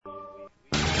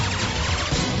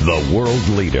The world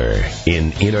leader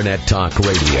in Internet Talk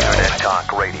Radio.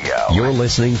 You're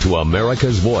listening to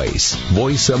America's Voice,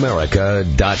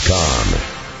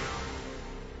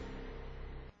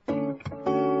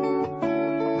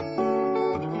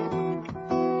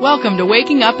 voiceamerica.com. Welcome to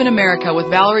Waking Up in America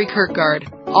with Valerie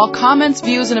Kirkgard. All comments,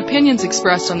 views, and opinions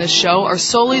expressed on this show are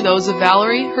solely those of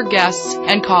Valerie, her guests,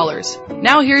 and callers.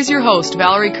 Now here's your host,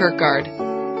 Valerie Kirkgard.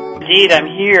 Indeed, I'm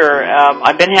here.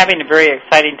 I've been having a very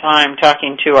exciting time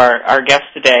talking to our guest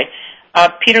today.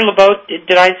 Peter LeBeau,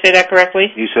 did I say that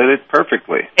correctly? You said it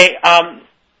perfectly. Hey, I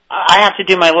have to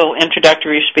do my little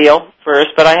introductory spiel first,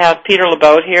 but I have Peter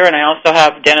LeBeau here, and I also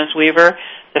have Dennis Weaver,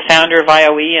 the founder of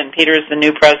IOE, and Peter is the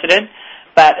new president.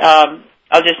 But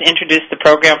I'll just introduce the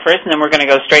program first, and then we're going to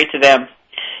go straight to them.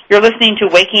 You're listening to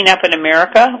Waking Up in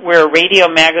America. We're a radio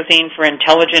magazine for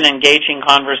intelligent, engaging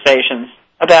conversations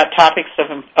about topics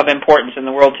of importance in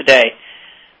the world today.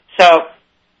 So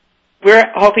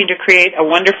we're hoping to create a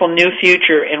wonderful new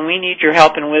future, and we need your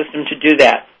help and wisdom to do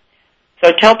that.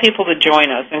 So tell people to join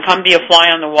us and come be a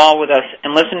fly on the wall with us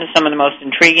and listen to some of the most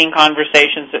intriguing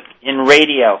conversations in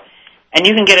radio. And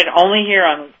you can get it only here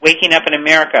on Waking Up in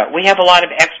America. We have a lot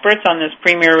of experts on this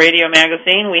premier radio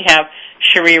magazine. We have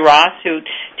Cherie Ross, who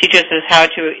teaches us how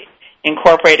to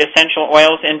incorporate essential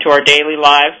oils into our daily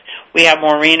lives. We have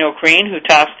Maureen O'Kreen, who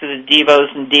talks to the divos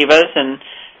and divas and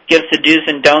gives the do's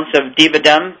and don'ts of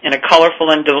divadom in a colorful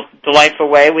and delightful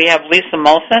way. We have Lisa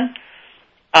Molson,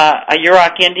 a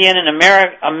Yurok Indian, an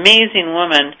amazing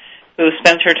woman who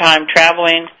spends her time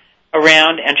traveling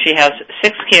around, and she has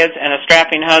 6 kids and a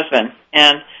strapping husband,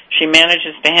 and she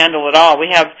manages to handle it all. We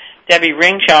have Debbie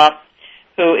Ringchop,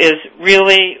 who is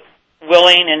really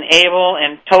willing and able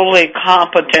and totally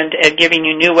competent at giving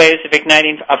you new ways of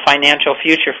igniting a financial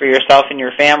future for yourself and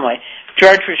your family.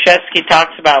 George Rushetsky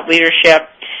talks about leadership,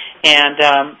 and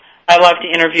I love to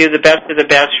interview the best of the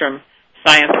best from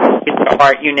science,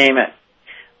 art, you name it.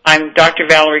 I'm Dr.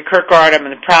 Valerie Kirkgard. I'm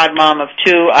the proud mom of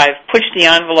 2. I've pushed the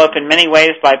envelope in many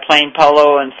ways by playing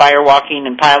polo and firewalking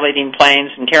and piloting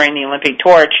planes and carrying the Olympic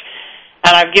torch.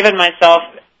 And I've given myself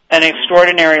an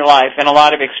extraordinary life and a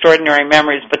lot of extraordinary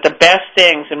memories. But the best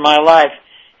things in my life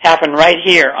happen right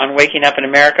here on Waking Up in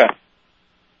America.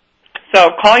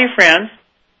 So call your friends.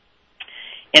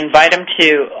 Invite them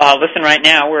to listen right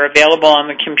now. We're available on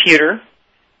the computer.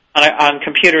 On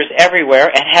computers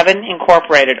everywhere at Heaven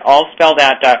Incorporated,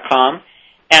 allspelledout.com.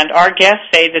 And our guests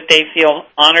say that they feel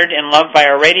honored and loved by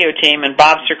our radio team, and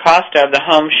Bob Circosta of the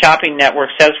Home Shopping Network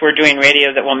says we're doing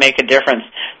radio that will make a difference.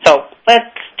 So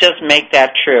let's just make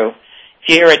that true. If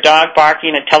you hear a dog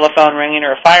barking, a telephone ringing,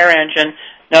 or a fire engine,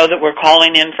 know that we're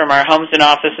calling in from our homes and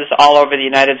offices all over the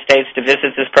United States to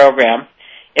visit this program.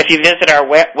 If you visit our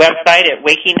website at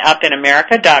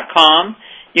wakingupinamerica.com,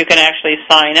 you can actually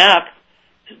sign up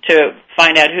to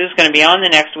find out who's going to be on the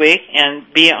next week and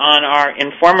be on our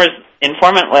informant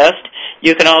list.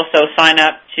 You can also sign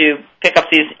up to pick up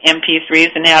these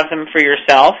MP3s and have them for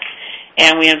yourself.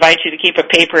 And we invite you to keep a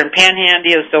paper and pen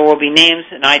handy, as there will be names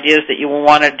and ideas that you will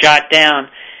want to jot down.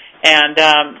 And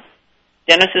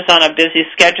Dennis is on a busy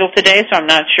schedule today, so I'm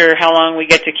not sure how long we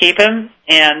get to keep him.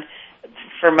 And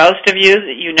for most of you,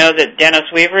 you know that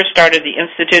Dennis Weaver started the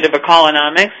Institute of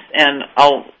Ecolonomics, and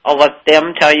I'll let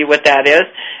them tell you what that is.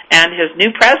 And his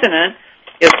new president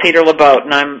is Peter LeBeau,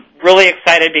 and I'm really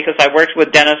excited because I've worked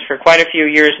with Dennis for quite a few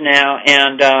years now.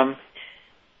 And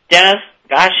Dennis,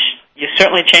 gosh, you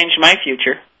certainly changed my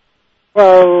future.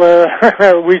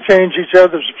 Well, we change each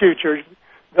other's future,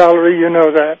 Valerie. You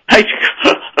know that.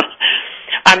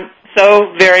 I'm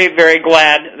so very, very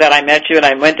glad that I met you, and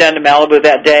I went down to Malibu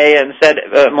that day and said,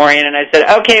 Maureen, and I said,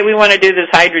 okay, we want to do this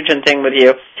hydrogen thing with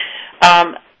you.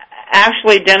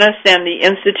 Actually, Dennis and the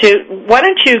Institute, why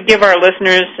don't you give our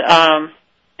listeners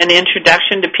an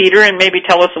introduction to Peter and maybe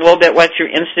tell us a little bit what your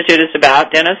Institute is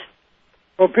about, Dennis?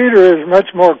 Well, Peter is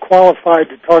much more qualified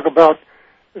to talk about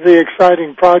the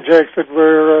exciting projects that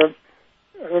we're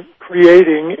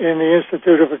creating in the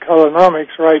Institute of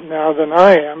Ecolonomics right now than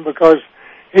I am, because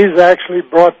he's actually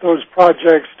brought those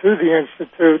projects to the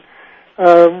Institute.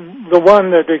 The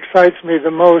one that excites me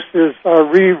the most is our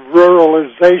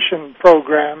re-ruralization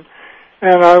program,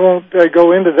 and I won't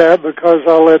go into that because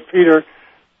I'll let Peter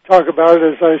talk about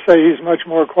it. As I say, he's much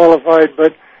more qualified,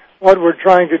 but what we're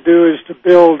trying to do is to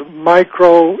build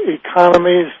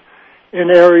micro-economies in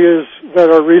areas that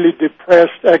are really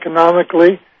depressed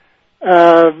economically,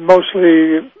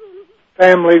 mostly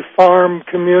family farm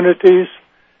communities.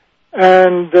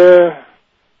 And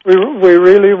we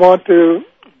really want to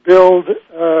build,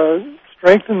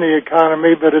 strengthen the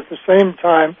economy, but at the same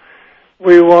time,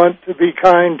 we want to be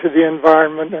kind to the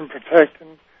environment and protect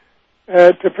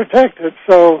to protect it.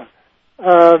 So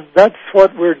that's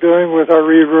what we're doing with our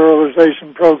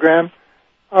re-ruralization program.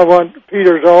 I want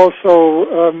Peter to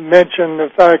also mention the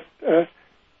fact,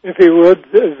 if he would,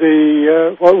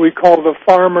 the what we call the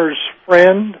farmer's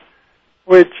friend,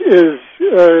 which is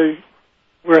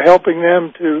we're helping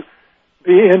them to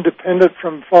be independent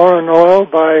from foreign oil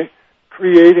by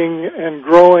creating and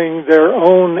growing their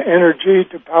own energy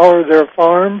to power their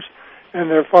farms and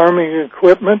their farming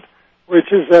equipment,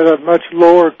 which is at a much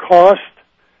lower cost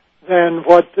than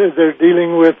what they're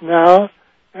dealing with now,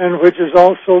 and which is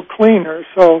also cleaner.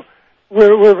 So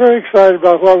we're very excited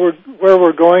about where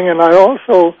we're going, and I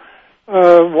also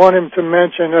want him to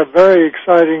mention a very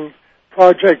exciting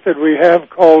project that we have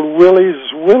called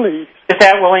Willie's Willie. Is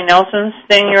that Willie Nelson's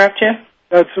thing you're up to?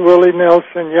 That's Willie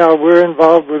Nelson. Yeah, we're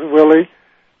involved with Willie,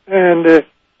 and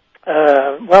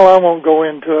well, I won't go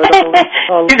into it.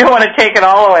 You don't want to take it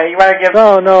all away. You want to give?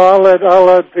 No, I'll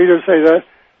let Peter say that.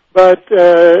 But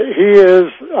he is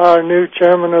our new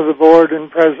chairman of the board and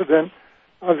president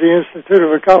of the Institute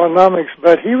of Ecolonomics.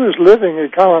 But he was living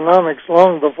economics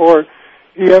long before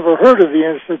he ever heard of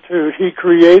the Institute. He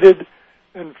created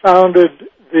and founded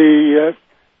a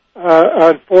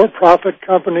for-profit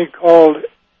company called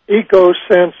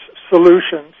EcoSense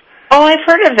Solutions. Oh, I've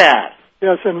heard of that.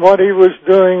 Yes, and what he was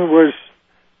doing was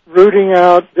rooting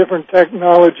out different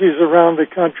technologies around the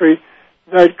country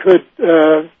that could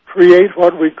create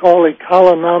what we call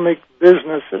ecolonomic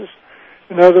businesses.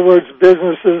 In other words,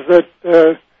 businesses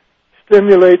that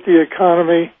stimulate the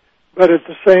economy, but at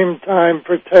the same time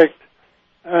protect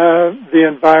the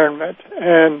environment.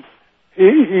 And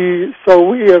so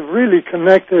we have really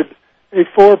connected a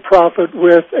for-profit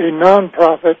with a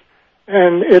non-profit,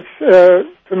 and it's,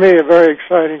 to me, a very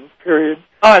exciting period.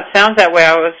 Oh, it sounds that way.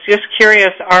 I was just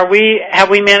curious, have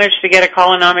we managed to get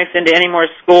ecolonomics into any more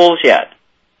schools yet?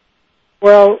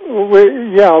 Well,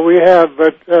 we have,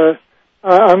 but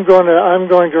I'm going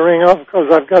to ring off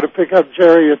because I've got to pick up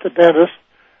Jerry at the dentist,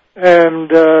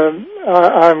 and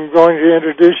I'm going to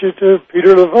introduce you to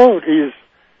Peter LeVault.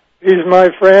 He's my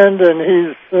friend, and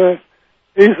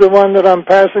he's the one that I'm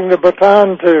passing the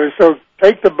baton to. So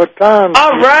take the baton.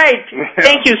 All right.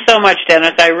 Thank you so much,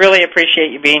 Dennis. I really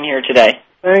appreciate you being here today.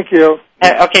 Thank you.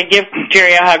 Okay, give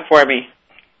Jerry a hug for me.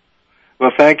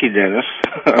 Well, thank you, Dennis.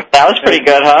 That was pretty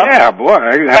good, huh? Yeah, boy.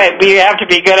 Right, but you have to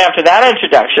be good after that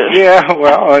introduction. Yeah,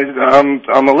 well,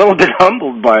 I'm a little bit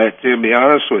humbled by it, to be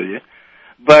honest with you.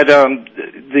 But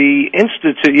the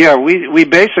Institute, yeah, we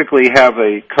basically have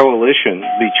a coalition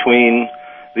between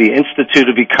the Institute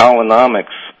of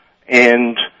Ecolonomics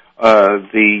and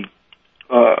the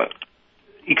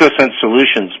EcoSense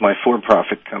Solutions, my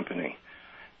for-profit company.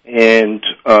 And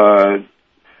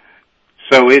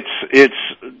so it's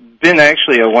been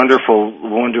actually a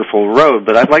wonderful road,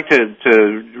 but I'd like to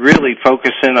really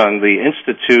focus in on the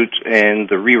Institute and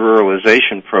the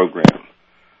re-ruralization program.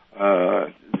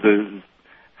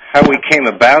 How we came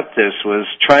about this was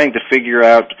trying to figure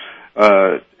out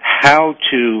how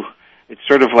to, it's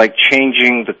sort of like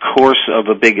changing the course of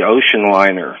a big ocean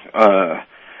liner,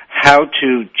 how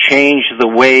to change the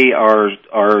way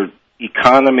our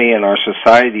economy and our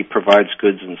society provides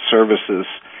goods and services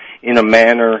in a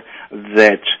manner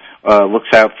that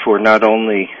looks out for not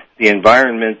only the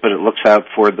environment, but it looks out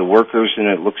for the workers and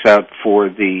it looks out for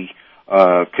the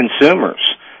consumers.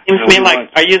 You mean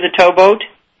like, are you the towboat?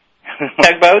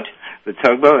 Tugboat? The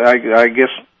tugboat? I guess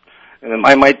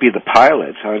I might be the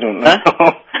pilot. I don't know.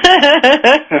 Huh?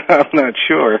 I'm not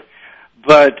sure.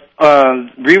 But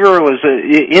re-rural is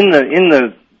in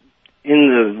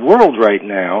the world right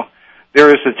now. There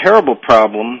is a terrible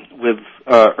problem with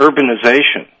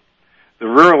urbanization. The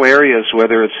rural areas,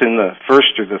 whether it's in the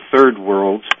first or the third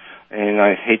world, and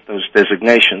I hate those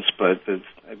designations, but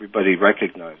everybody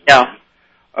recognizes yeah.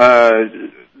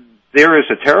 There is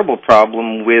a terrible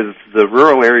problem with the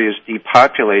rural areas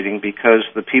depopulating because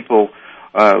the people,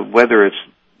 whether it's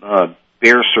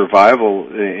bare survival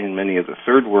in many of the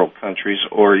third world countries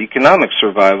or economic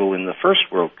survival in the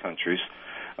first world countries,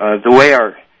 the way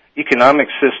our economic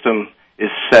system is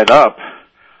set up,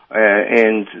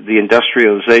 and the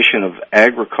industrialization of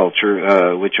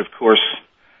agriculture, which of course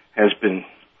has been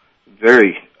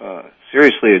very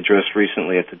seriously addressed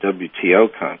recently at the WTO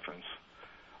conference.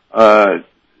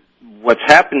 What's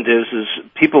happened is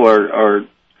people are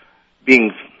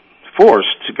being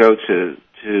forced to go to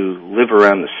live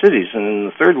around the cities, and in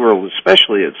the third world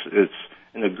especially, it's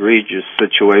an egregious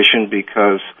situation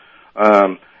because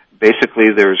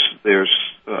basically there's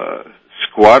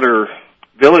squatter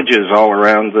villages all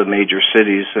around the major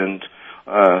cities and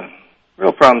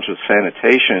real problems with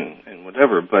sanitation and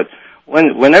whatever. But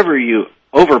whenever you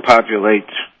overpopulate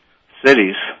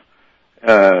cities,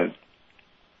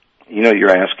 you're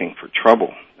asking for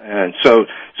trouble. And so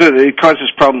it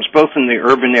causes problems both in the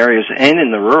urban areas and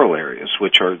in the rural areas,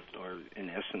 which are in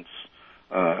essence,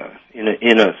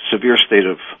 in a severe state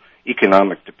of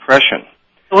economic depression.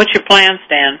 What's your plan,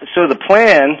 Stan? So the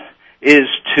plan is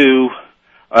to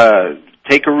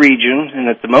take a region, and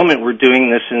at the moment we're doing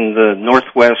this in the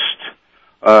northwest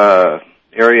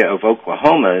area of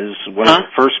Oklahoma is one of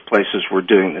the first places we're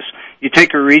doing this. You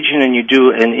take a region and you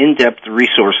do an in-depth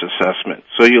resource assessment.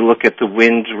 So you look at the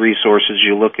wind resources,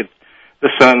 you look at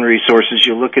the sun resources,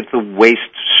 you look at the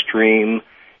waste stream,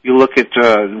 you look at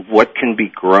what can be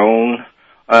grown,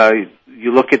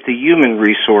 you look at the human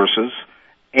resources,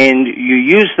 and you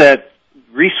use that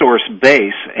resource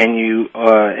base, and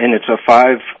it's a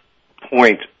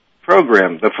 5-point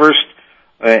program. The first,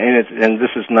 and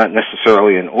this is not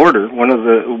necessarily in order. One of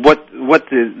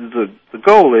the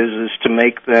goal is to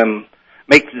make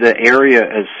the area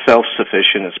as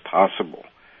self-sufficient as possible.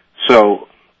 So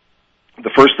the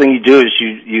first thing you do is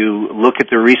you look at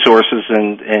the resources,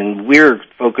 and we're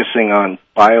focusing on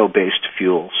bio-based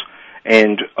fuels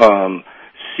and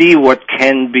see what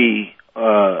can be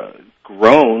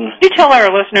grown. Can you tell our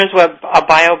listeners what a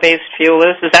bio-based fuel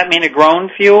is? Does that mean a grown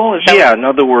fuel? In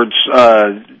other words,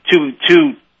 two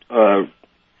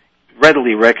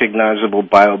readily recognizable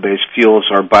bio-based fuels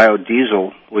are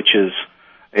biodiesel, which is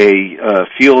a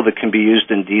fuel that can be used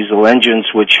in diesel engines,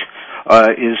 which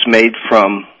is made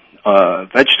from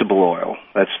vegetable oil.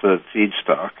 That's the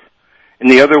feedstock. And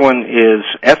the other one is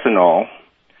ethanol,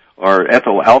 or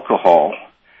ethyl alcohol,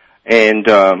 and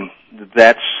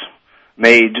that's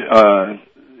made,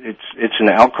 it's an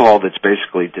alcohol that's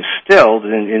basically distilled.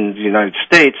 In the United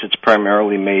States, it's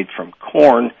primarily made from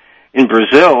corn. In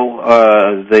Brazil,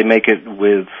 they make it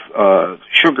with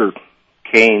sugar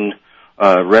cane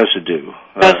residue.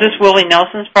 So is this Willie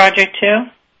Nelson's project, too?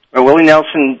 Willie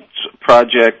Nelson's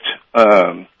project,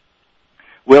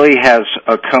 Willie has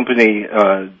a company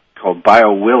called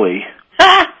BioWillie,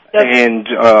 and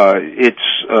it's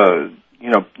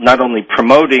not only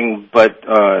promoting but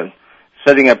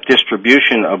setting up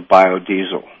distribution of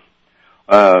biodiesel.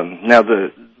 Now,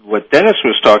 what Dennis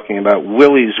was talking about,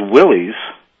 Willie's Willies,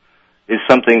 is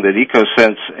something that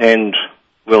EcoSense and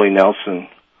Willie Nelson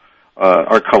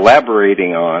are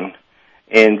collaborating on.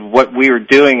 And what we are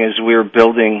doing is we're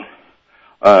building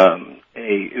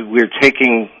we're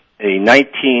taking a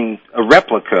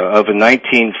replica of a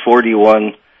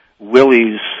 1941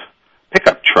 Willie's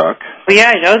pickup truck. Oh,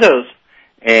 yeah, I know those.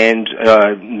 And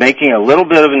making a little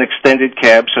bit of an extended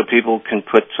cab so people can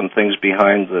put some things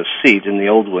behind the seat. In the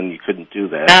old one, you couldn't do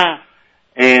that.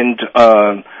 And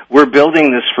we're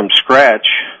building this from scratch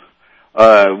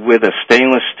with a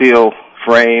stainless steel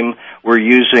frame. We're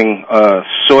using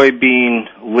soybean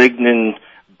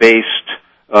lignin-based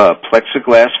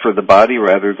plexiglass for the body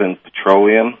rather than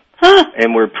petroleum.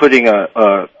 And we're putting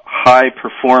a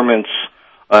high-performance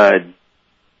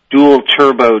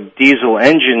dual-turbo diesel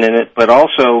engine in it, but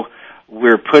also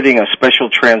we're putting a special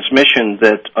transmission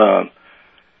that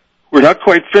we're not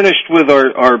quite finished with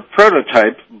our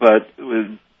prototype, but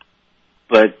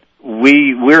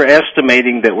we're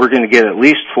estimating that we're going to get at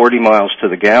least 40 miles to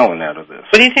the gallon out of this.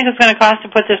 What do you think it's going to cost to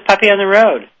put this puppy on the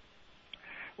road?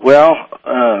 Well,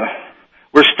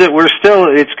 we're still.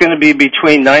 It's going to be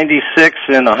between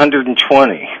 $96,000 and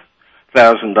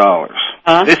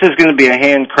 $120,000. This is going to be a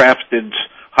handcrafted,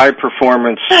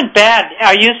 high-performance. Not bad.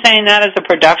 Are you saying that as a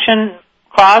production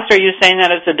cost, or are you saying that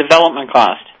as a development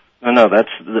cost? No, that's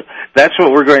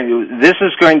what we're going to do. This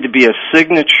is going to be a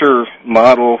signature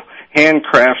model,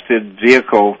 handcrafted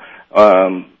vehicle,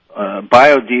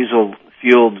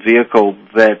 biodiesel-fueled vehicle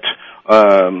that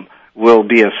will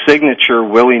be a signature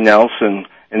Willie Nelson,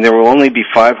 and there will only be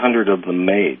 500 of them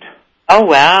made. Oh,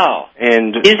 wow.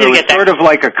 And so it's sort of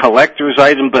like a collector's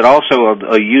item, but also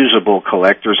a usable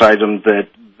collector's item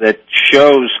that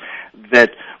shows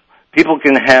that people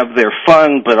can have their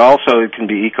fun, but also it can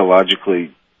be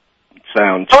ecologically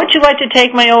sound. How would you like to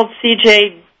take my old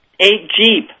CJ8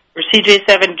 Jeep or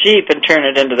CJ7 Jeep and turn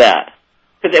it into that?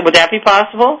 Would that be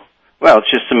possible? Well, it's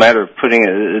just a matter of putting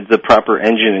the proper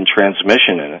engine and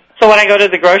transmission in it. So would I go to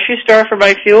the grocery store for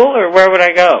my fuel, or where would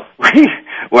I go?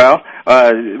 Well,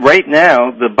 right now,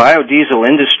 the biodiesel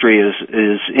industry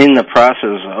is in the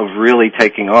process of really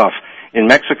taking off. In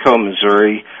Mexico,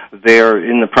 Missouri, they're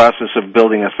in the process of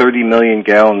building a 30 million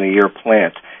gallon a year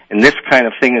plant. And this kind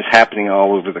of thing is happening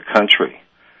all over the country.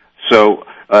 So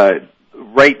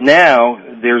right now,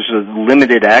 there's a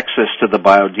limited access to the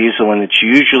biodiesel, and it's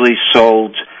usually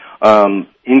sold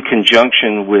in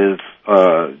conjunction with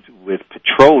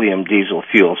petroleum diesel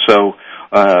fuel. So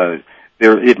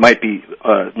it might be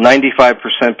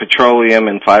 95% petroleum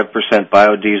and 5%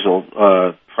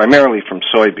 biodiesel, primarily from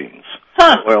soybeans,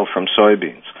 oil from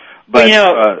soybeans. But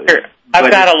I've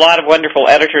got a lot of wonderful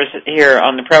editors here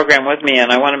on the program with me,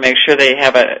 and I want to make sure they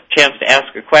have a chance to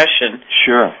ask a question.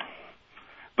 Sure.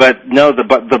 But no, the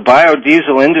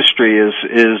biodiesel industry is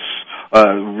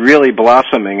really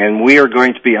blossoming, and we are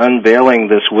going to be unveiling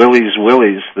this Willie's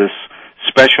Willies, this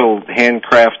special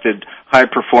handcrafted, high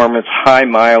performance, high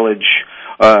mileage,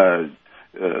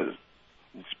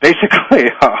 it's basically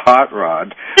a hot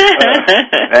rod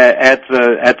at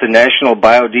the National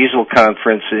Biodiesel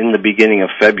Conference in the beginning of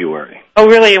February. Oh,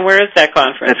 really? And where is that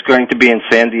conference? It's going to be in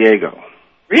San Diego.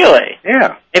 Really?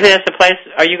 Yeah. If that's the place,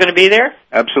 are you going to be there?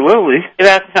 Absolutely. Maybe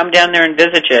I can come down there and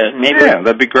visit you. Maybe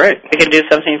that'd be great. We can do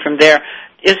something from there.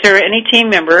 Is there any team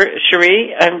member,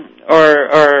 Cherie,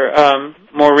 or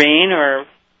Maureen, or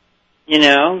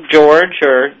George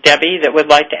or Debbie, that would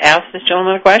like to ask this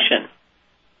gentleman a question?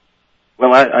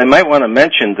 Well, I might want to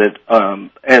mention that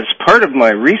as part of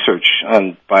my research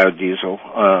on biodiesel,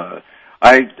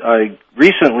 I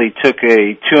recently took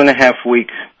a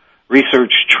 2.5-week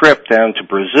research trip down to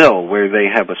Brazil, where they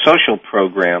have a social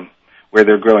program where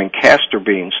they're growing castor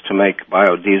beans to make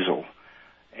biodiesel.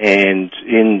 And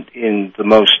in the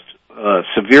most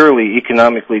severely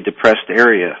economically depressed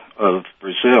area of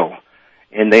Brazil,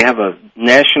 and they have a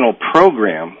national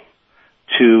program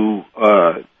to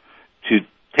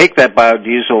take that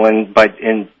biodiesel, and by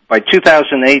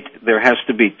 2008 there has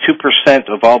to be 2%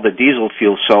 of all the diesel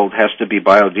fuel sold has to be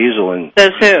biodiesel. And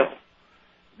says who?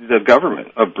 The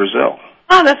government of Brazil.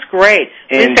 Oh, that's great.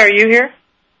 Lisa, are you here?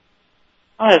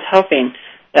 I was hoping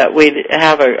that we'd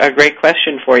have a great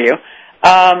question for you.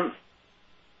 I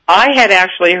had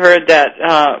actually heard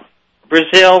that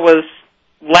Brazil was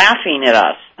laughing at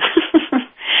us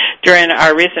during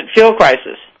our recent fuel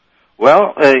crisis.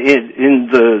 Well, in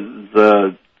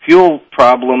the fuel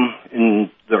problem in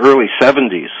the early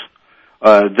 70s,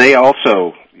 they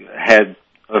also had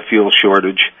a fuel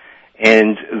shortage,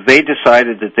 and they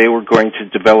decided that they were going to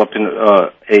develop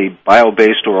a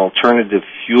bio-based or alternative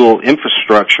fuel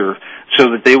infrastructure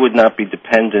so that they would not be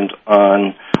dependent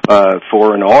on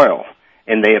foreign oil.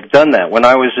 And they have done that. When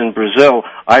I was in Brazil,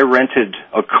 I rented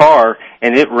a car,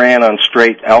 and it ran on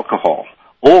straight alcohol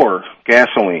or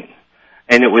gasoline.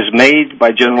 And it was made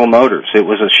by General Motors. It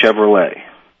was a Chevrolet.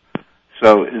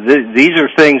 So these are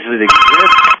things that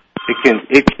exist.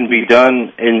 It can be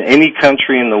done in any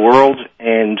country in the world,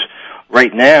 and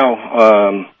right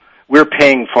now we're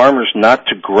paying farmers not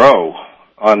to grow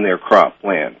on their crop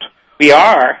land. We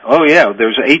are? Oh, yeah.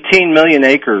 There's 18 million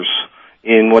acres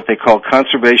in what they call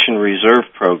Conservation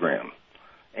Reserve Program.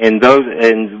 And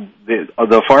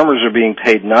the farmers are being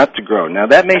paid not to grow. Now,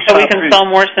 that may so we can sell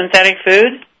more synthetic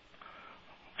food?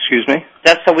 Excuse me?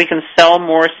 That's so we can sell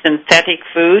more synthetic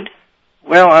food?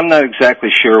 Well, I'm not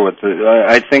exactly sure what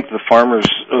I think the farmers,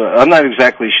 I'm not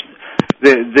exactly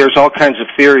there's all kinds of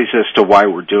theories as to why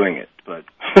we're doing it, but.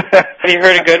 Have you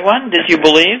heard a good one? Did you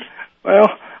believe? Well,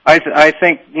 I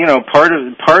think, part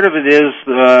of it is,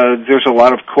 there's a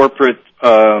lot of corporate,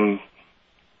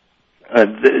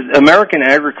 American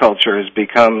agriculture has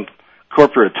become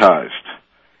corporatized.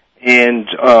 And,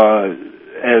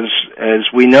 as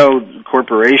we know,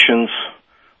 corporations,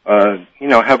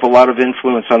 have a lot of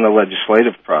influence on the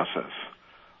legislative process.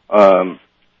 I'm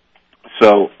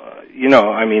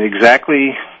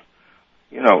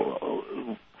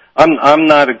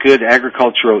not a good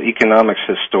agricultural economics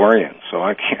historian, so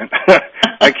I can't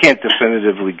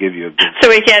definitively give you a good. So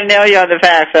we can't nail you on the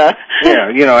facts, huh?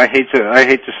 Yeah, I hate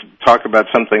to talk about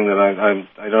something that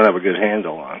I don't have a good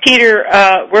handle on. Peter,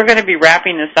 we're going to be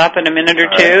wrapping this up in a minute or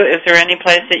two. Is there any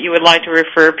place that you would like to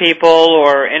refer people,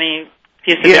 or any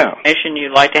piece of information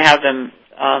you'd like to have them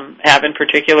have in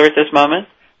particular at this moment?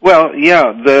 Well,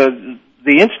 yeah, the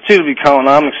Institute of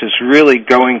Ecolonomics is really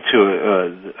going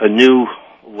to a new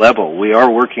level. We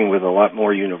are working with a lot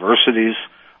more universities.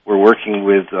 We're working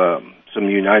with some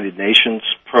United Nations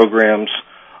programs.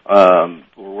 We're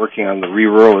working on the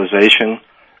re-ruralization.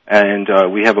 And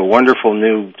we have a wonderful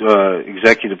new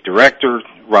executive director,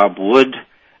 Rob Wood.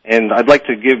 And I'd like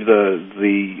to give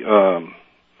the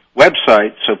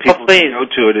website so people can go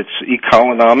to it. It's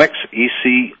Ecolonomics,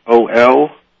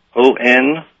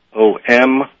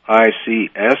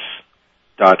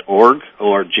 ECOLONOMICS.org,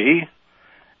 O-R-G.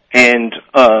 And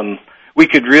we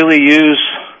could really use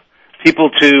people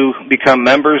to become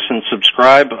members and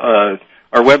subscribe. Our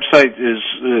website is,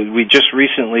 we just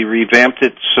recently revamped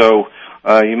it, so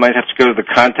you might have to go to the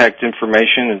contact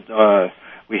information.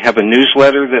 We have a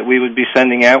newsletter that we would be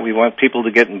sending out. We want people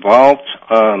to get involved,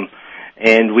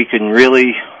 and we can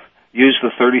really use the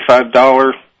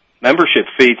 $35 membership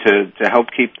fee to help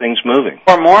keep things moving.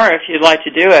 Or more if you'd like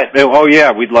to do it. Oh,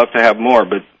 yeah, we'd love to have more,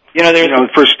 but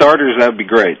for starters, that would be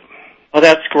great. Well,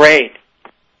 that's great.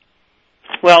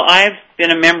 Well, I've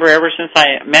been a member ever since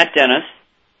I met Dennis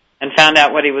and found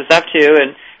out what he was up to.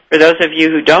 And for those of you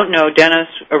who don't know, Dennis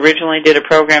originally did a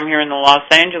program here in the Los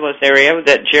Angeles area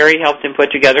that Jerry helped him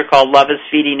put together called Love is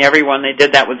Feeding Everyone. They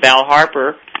did that with Val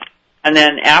Harper. And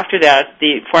then after that,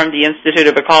 they formed the Institute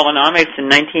of Ecolonomics in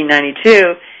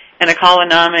 1992. And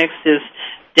ecolonomics is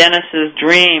Dennis's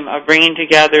dream of bringing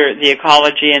together the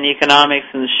ecology and economics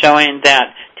and showing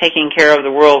that taking care of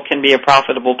the world can be a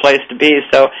profitable place to be.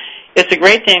 So it's a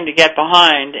great thing to get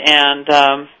behind,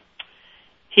 and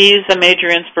he's a major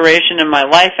inspiration in my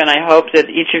life, and I hope that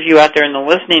each of you out there in the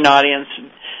listening audience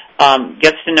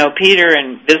gets to know Peter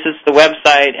and visits the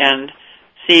website and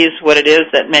sees what it is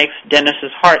that makes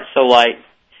Dennis's heart so light,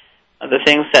 the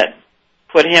things that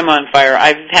put him on fire.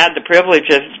 I've had the privilege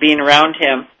of being around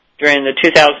him during the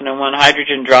 2001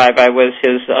 hydrogen drive. I was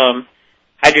his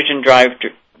hydrogen drive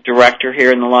director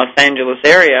here in the Los Angeles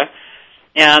area,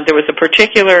 and there was a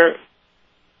particular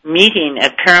meeting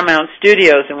at Paramount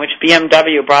Studios in which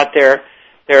BMW brought their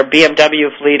BMW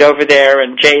fleet over there,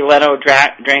 and Jay Leno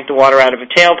drank the water out of a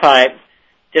tailpipe,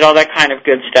 did all that kind of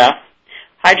good stuff.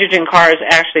 Hydrogen cars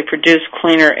actually produce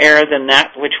cleaner air than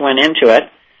that which went into it.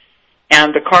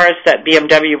 And the cars that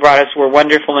BMW brought us were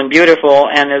wonderful and beautiful.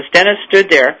 And as Dennis stood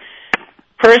there,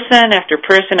 person after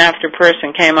person after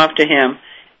person came up to him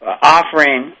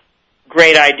offering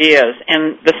great ideas.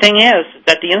 And the thing is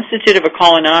that the Institute of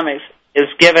Ecolonomics is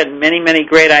given many, many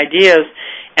great ideas,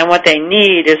 and what they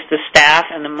need is the staff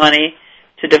and the money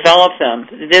to develop them.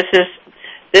 This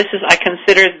is I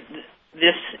consider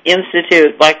this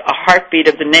institute like a heartbeat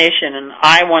of the nation, and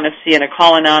I want to see an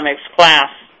ecolonomics class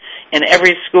in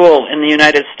every school in the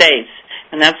United States,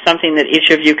 and that's something that each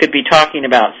of you could be talking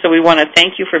about. So we want to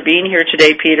thank you for being here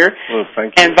today, Peter. Well,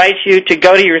 thank you. I invite you to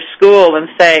go to your school and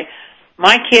say,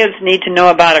 my kids need to know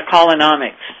about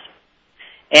ecolonomics.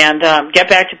 And get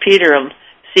back to Peter and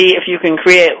see if you can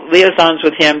create liaisons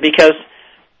with him, because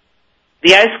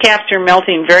the ice caps are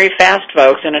melting very fast,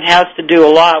 folks, and it has to do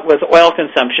a lot with oil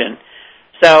consumption.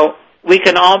 So we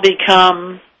can all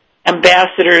become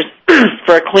ambassadors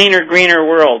for a cleaner, greener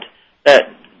world that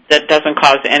doesn't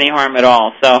cause any harm at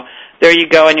all. So there you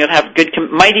go, and you'll have good,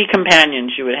 mighty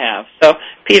companions you would have. So,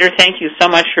 Peter, thank you so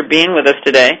much for being with us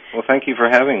today. Well, thank you for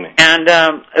having me. And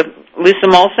Lisa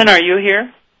Molson, are you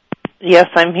here? Yes,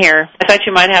 I'm here. I thought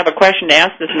you might have a question to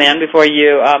ask this man before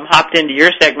you hopped into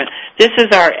your segment. This is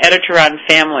our editor on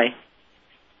family.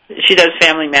 She does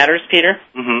Family Matters, Peter.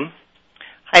 Mm-hmm.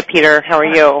 Hi, Peter. How are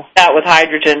you? Out with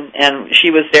hydrogen, and she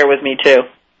was there with me, too.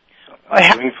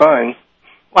 I'm doing fine.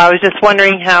 Well, I was just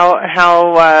wondering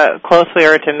how close we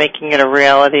are to making it a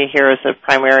reality here as a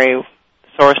primary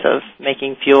source of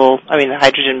making fuel,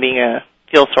 hydrogen being a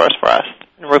fuel source for us,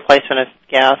 in replacement of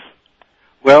gas.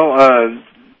 Well,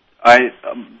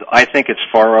 I think it's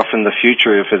far off in the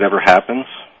future if it ever happens.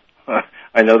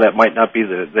 I know that might not be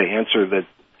the answer that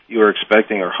you are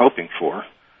expecting or hoping for,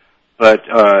 but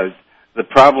the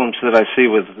problems that I see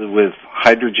with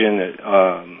hydrogen,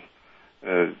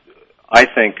 I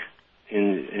think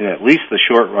in at least the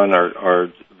short run are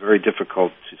very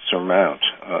difficult to surmount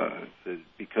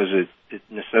because it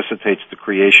necessitates the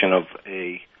creation of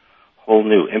a whole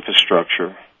new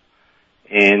infrastructure,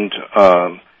 and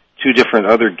two different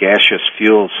other gaseous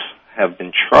fuels have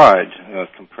been tried,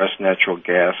 compressed natural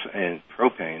gas and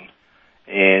propane,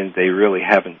 and they really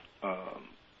haven't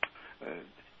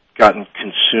gotten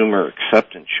consumer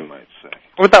acceptance, you might say.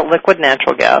 What about liquid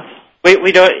natural gas?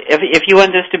 We don't. If you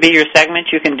want this to be your segment,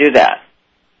 you can do that.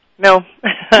 No.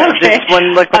 Okay. Just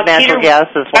one liquid natural Peter, gas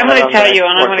is one I'm going to tell you,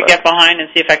 and I'm going to with. get behind and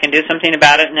see if I can do something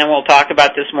about it, and then we'll talk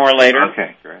about this more later.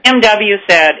 Okay, great. MW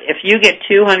said, if you get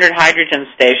 200 hydrogen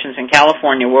stations in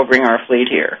California, we'll bring our fleet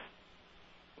here.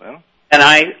 Well, and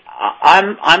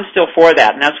I'm still for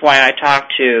that, and that's why I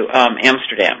talked to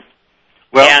Amsterdam.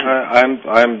 Well,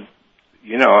 and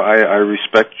I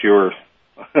respect your.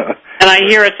 And I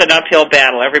hear it's an uphill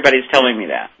battle. Everybody's telling me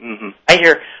that. Mm-hmm. I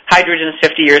hear hydrogen is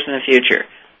 50 years in the future.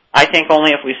 I think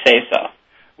only if we say so.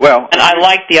 Well, and I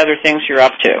like the other things you're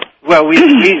up to. Well,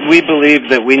 we believe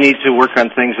that we need to work on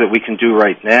things that we can do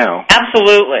right now.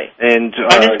 Absolutely. And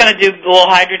I'm just going to do a little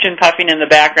hydrogen puffing in the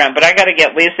background, but I got to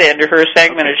get Lisa into her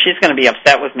segment, or she's going to be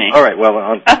upset with me. All right.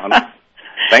 Well,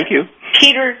 thank you,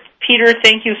 Peter.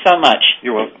 Thank you so much.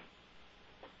 You're welcome.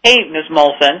 Hey, Ms.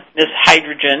 Molson, Ms.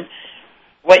 Hydrogen.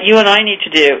 What you and I need to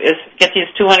do is get these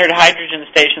 200 hydrogen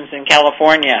stations in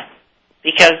California,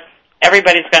 because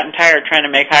everybody's gotten tired trying to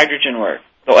make hydrogen work.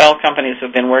 the oil companies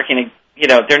have been working,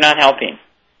 they're not helping.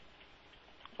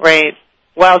 Right.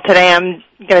 Well, today I'm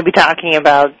going to be talking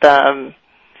about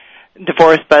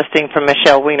divorce busting from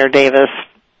Michelle Weiner Davis.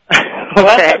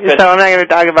 Okay, so I'm not going to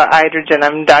talk about hydrogen.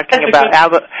 I'm talking about how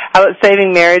about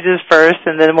saving marriages first,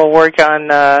 and then we'll work on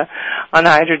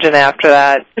hydrogen after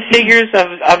that. The figures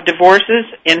of divorces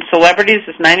in celebrities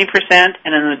is 90%, and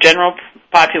in the general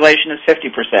population is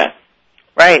 50%.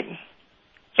 Right.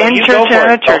 So in church and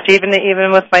out of church, even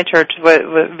with my church,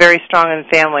 with very strong in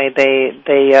family,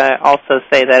 they also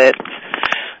say that it's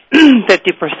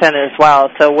 50% as well.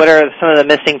 So what are some of the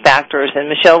missing factors? And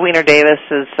Michelle Weiner Davis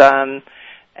is a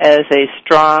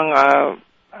strong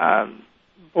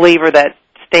believer that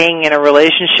staying in a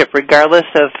relationship, regardless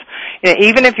of,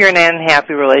 even if you're in an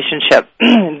unhappy relationship,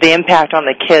 the impact on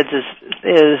the kids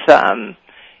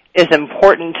is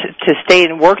important to stay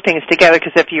and work things together,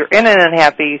 because if you're in an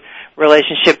unhappy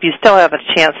relationship, you still have a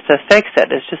chance to fix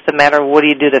it. It's just a matter of what do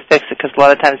you do to fix it, because a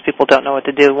lot of times people don't know what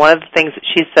to do. One of the things that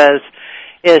she says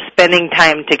is spending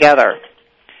time together.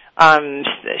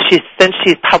 Since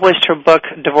she's published her book,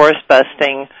 Divorce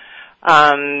Busting,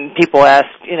 people ask,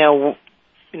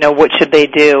 what should they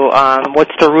do?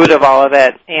 What's the root of all of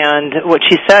it? And what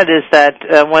she said is that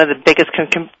one of the biggest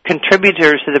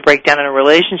contributors to the breakdown in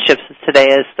relationships today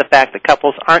is the fact that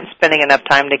couples aren't spending enough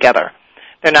time together.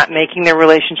 They're not making their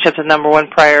relationships a number one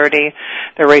priority.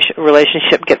 Their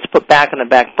relationship gets put back on the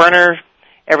back burner.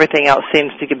 Everything else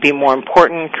seems to be more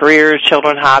important: careers,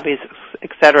 children, hobbies,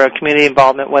 etc., community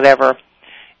involvement, whatever.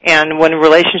 And when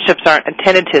relationships aren't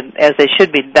attended to as they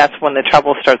should be, that's when the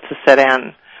trouble starts to set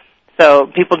in. So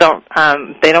people don't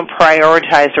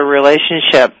prioritize their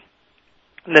relationship.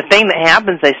 The thing that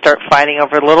happens, they start fighting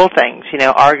over little things,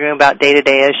 arguing about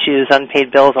day-to-day issues,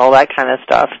 unpaid bills, all that kind of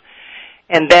stuff.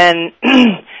 And then,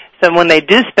 so when they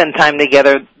do spend time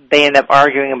together, they end up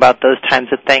arguing about those kinds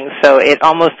of things. So it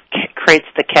almost creates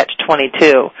the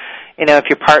catch-22. If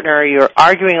your partner, you're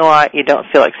arguing a lot, you don't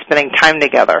feel like spending time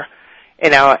together.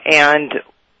 And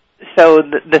so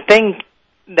the thing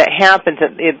that happens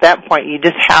at that point, you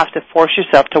just have to force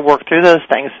yourself to work through those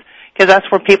things, because that's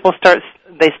where people start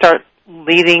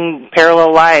leading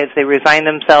parallel lives. They resign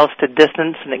themselves to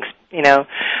distance and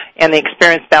they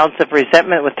experience bouts of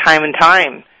resentment with time and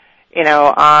time,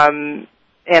 and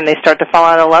they start to fall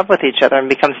out of love with each other and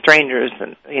become strangers,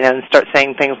 and start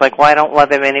saying things like, well, I don't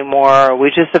love him anymore, or we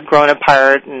just have grown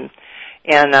apart,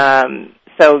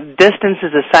 so distance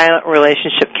is a silent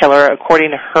relationship killer,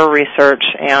 according to her research,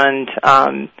 and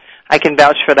I can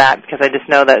vouch for that, because I just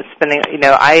know that spending,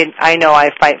 I know I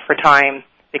fight for time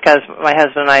because my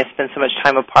husband and I spend so much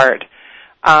time apart.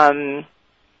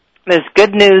 There's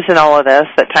good news in all of this,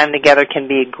 that time together can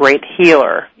be a great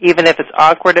healer, even if it's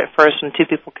awkward at first when two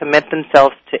people commit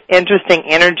themselves to interesting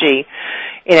energy,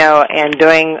 and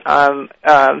doing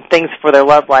things for their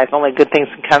love life. Only good things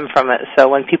can come from it. So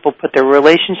when people put their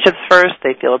relationships first,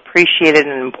 they feel appreciated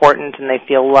and important, and they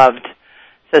feel loved.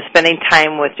 So spending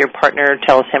time with your partner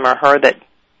tells him or her that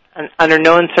under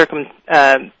no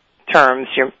terms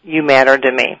you matter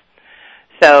to me.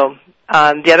 So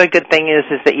the other good thing is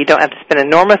that you don't have to spend an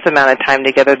enormous amount of time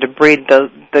together to breed the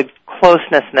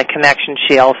closeness and the connection,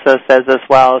 she also says as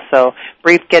well. So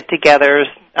brief get-togethers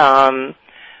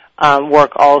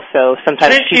work also. Sometimes.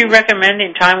 What is she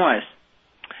recommending time-wise?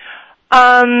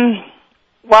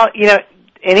 Well,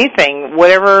 anything,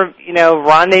 whatever,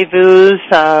 rendezvous,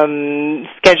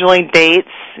 scheduling dates,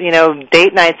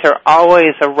 date nights are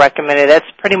always recommended. That's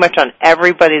pretty much on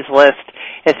everybody's list,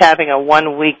 is having a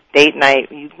 1-week date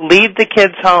night. You leave the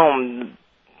kids home,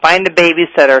 find a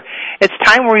babysitter. It's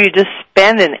time where you just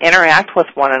spend and interact with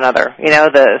one another,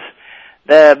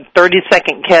 the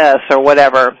 30-second kiss or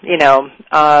whatever,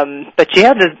 but you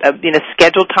have to,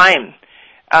 schedule time.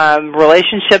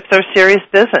 Relationships are serious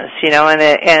business,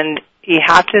 and you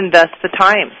have to invest the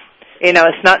time.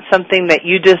 It's not something that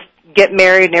you just get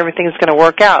married and everything's going to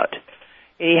work out.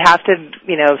 You have to,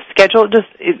 schedule, just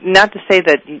not to say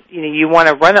that, you want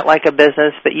to run it like a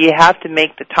business, but you have to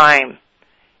make the time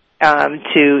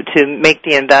to make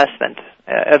the investment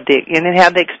and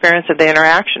have the experience of the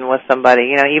interaction with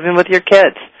somebody, even with your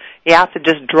kids. You have to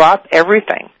just drop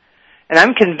everything. And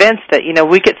I'm convinced that,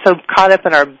 we get so caught up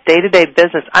in our day-to-day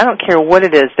business. I don't care what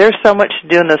it is. There's so much to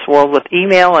do in this world with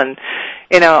email and,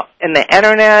 and the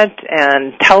Internet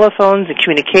and telephones and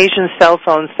communications, cell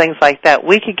phones, things like that.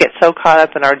 We could get so caught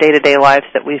up in our day-to-day lives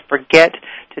that we forget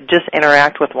to just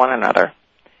interact with one another.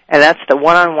 And that's the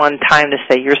one-on-one time to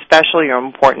say, you're special, you're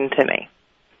important to me.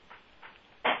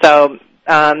 So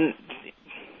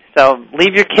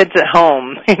leave your kids at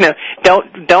home.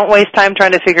 Don't waste time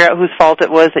trying to figure out whose fault it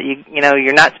was that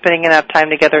you're not spending enough time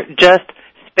together. Just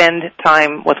spend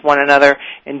time with one another,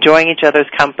 enjoying each other's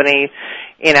company,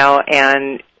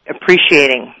 and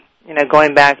appreciating,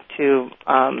 going back to,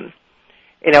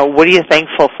 what are you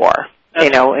thankful for,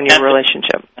 in your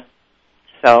relationship.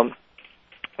 So,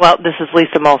 well, this is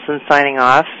Lisa Molson signing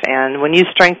off, and when you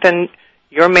strengthen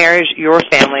your marriage, your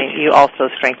family, you also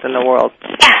strengthen the world.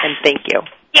 And thank you.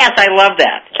 Yes, I love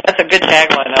that. That's a good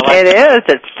tagline. I like it. It is.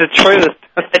 It's the truth.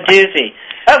 It's a doozy.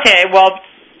 Okay, well,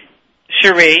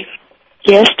 Cherie.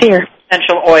 Yes, dear.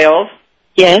 Essential oils.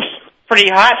 Yes. Pretty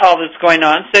hot, all that's going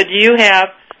on. So do you have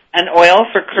an oil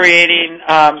for creating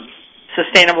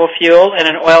sustainable fuel and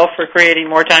an oil for creating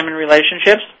more time in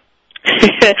relationships?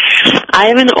 I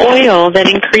have an oil that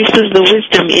increases the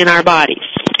wisdom in our bodies,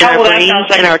 in our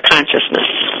brains, and our consciousness.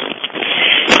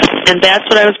 And that's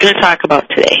what I was going to talk about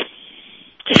today.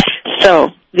 So,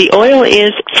 the oil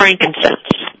is frankincense.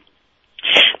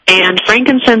 And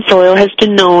frankincense oil has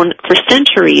been known for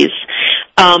centuries,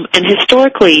 and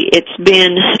historically it's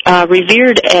been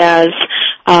revered as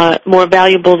more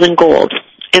valuable than gold.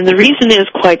 And the reason is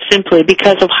quite simply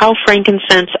because of how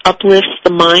frankincense uplifts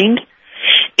the mind,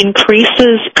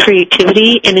 increases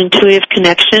creativity and intuitive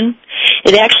connection.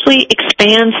 It actually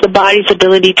expands the body's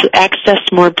ability to access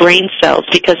more brain cells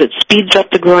because it speeds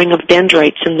up the growing of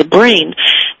dendrites in the brain,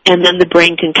 and then the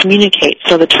brain can communicate.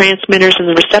 So the transmitters and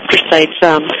the receptor sites,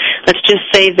 let's just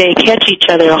say they catch each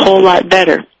other a whole lot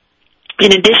better.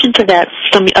 In addition to that,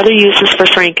 some other uses for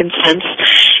frankincense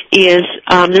is,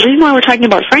 the reason why we're talking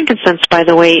about frankincense, by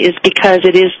the way, is because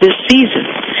it is this season.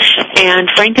 And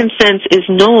frankincense is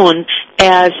known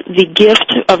as the gift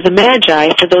of the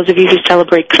Magi for those of you who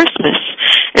celebrate Christmas.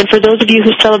 And for those of you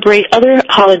who celebrate other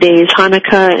holidays,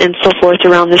 Hanukkah and so forth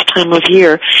around this time of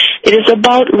year, it is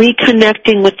about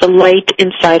reconnecting with the light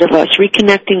inside of us,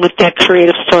 reconnecting with that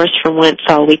creative source from whence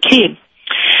all we came.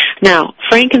 Now,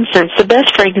 frankincense, the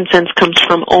best frankincense comes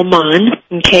from Oman,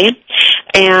 okay?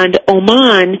 And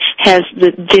Oman has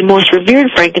the most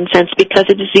revered frankincense because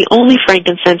it is the only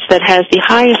frankincense that has the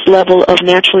highest level of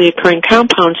naturally occurring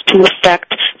compounds to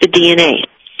affect the DNA.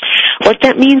 What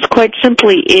that means, quite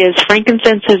simply, is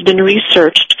frankincense has been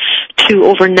researched to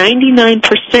over 99%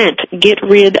 get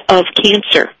rid of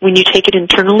cancer when you take it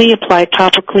internally, apply it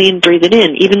topically, and breathe it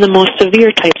in, even the most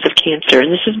severe types of cancer.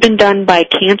 And this has been done by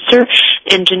cancer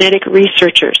and genetic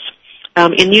researchers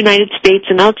in the United States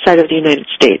and outside of the United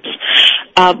States.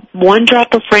 1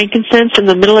 drop of frankincense in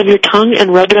the middle of your tongue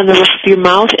and rub it on the roof of your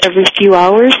mouth every few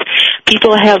hours.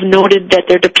 People have noted that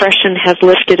their depression has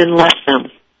lifted and left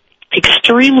them.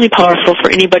 Extremely powerful for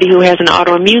anybody who has an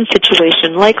autoimmune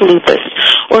situation like lupus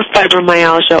or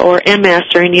fibromyalgia or MS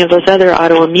or any of those other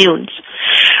autoimmunes.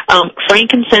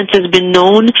 Frankincense has been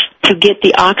known to get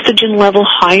the oxygen level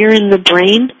higher in the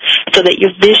brain so that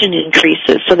your vision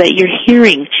increases, so that your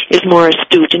hearing is more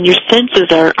astute and your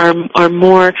senses are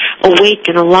more awake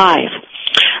and alive.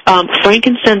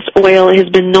 Frankincense oil has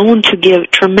been known to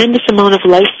give tremendous amount of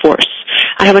life force.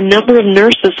 I have a number of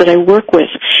nurses that I work with,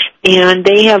 and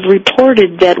they have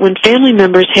reported that when family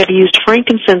members have used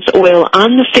frankincense oil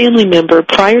on the family member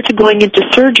prior to going into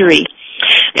surgery,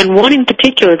 and one in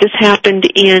particular, this happened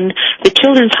in the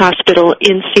Children's Hospital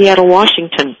in Seattle,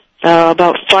 Washington,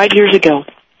 about 5 years ago.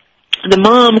 The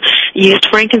mom used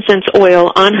frankincense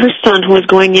oil on her son who was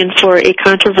going in for a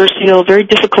controversial, very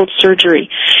difficult surgery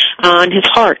on his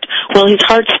heart. Well, his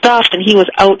heart stopped and he was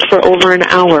out for over an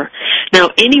hour. Now,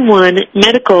 any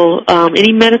medical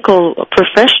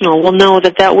professional will know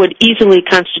that would easily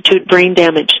constitute brain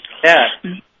damage. Yeah.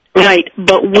 Right,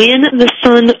 but when the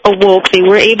son awoke, they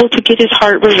were able to get his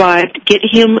heart revived, get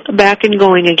him back and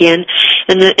going again,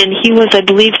 and he was, I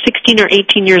believe, 16 or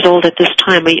 18 years old at this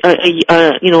time,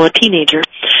 a teenager.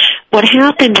 What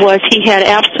happened was he had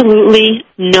absolutely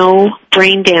no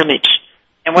brain damage.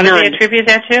 And what did they attribute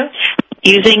that to?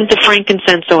 Using the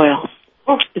frankincense oil.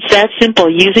 It's that simple.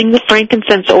 Using the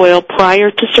frankincense oil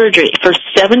prior to surgery. For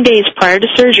 7 days prior to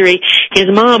surgery, his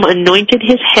mom anointed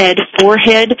his head,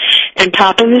 forehead, and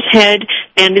top of his head,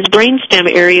 and his brainstem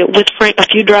area with a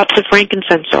few drops of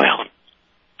frankincense oil.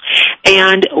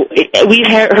 And we've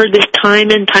heard this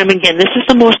time and time again. This is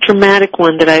the most dramatic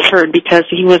one that I've heard because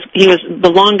he was the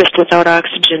longest without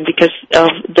oxygen because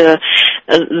of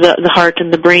the heart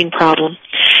and the brain problem.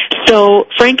 So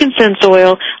frankincense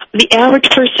oil, the average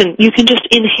person, you can just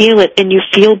inhale it and you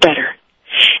feel better.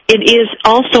 It is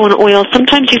also an oil.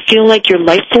 Sometimes you feel like your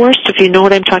life force, if you know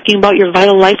what I'm talking about, your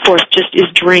vital life force just is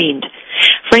drained.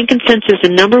 Frankincense is the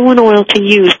number one oil to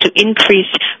use to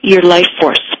increase your life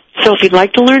force. So if you'd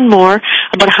like to learn more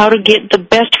about how to get the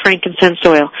best frankincense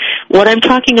oil, what I'm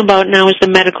talking about now is the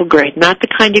medical grade, not the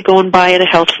kind you go and buy at a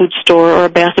health food store or a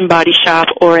Bath and Body Shop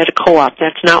or at a co-op.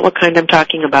 That's not what kind I'm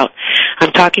talking about.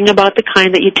 I'm talking about the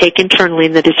kind that you take internally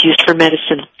and that is used for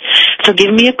medicine. So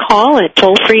give me a call at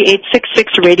toll-free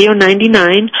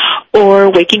 866-radio-99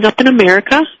 or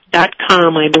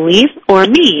wakingupinamerica.com, I believe, or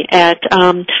me at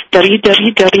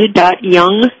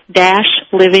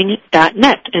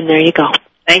www.young-living.net, and there you go.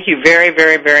 Thank you very,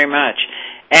 very, very much.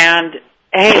 And,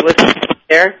 hey, listen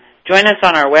there. Join us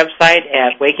on our website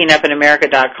at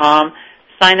wakingupinamerica.com.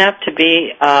 Sign up to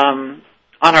be on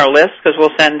our list because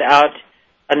we'll send out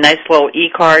a nice little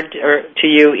e-card to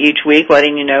you each week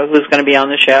letting you know who's going to be on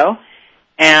the show.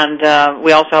 And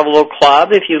we also have a little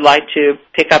club if you'd like to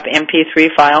pick up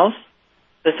MP3 files.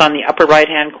 That's on the upper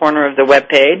right-hand corner of the web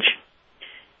page.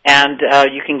 And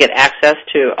you can get access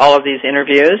to all of these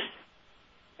interviews.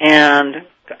 And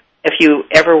if you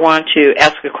ever want to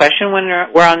ask a question when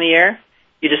we're on the air,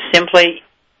 you just simply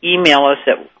email us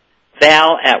at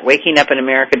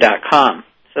val@wakingupinamerica.com.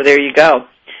 So there you go.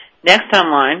 Next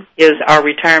online is our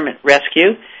retirement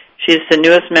rescue. She's the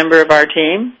newest member of our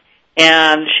team,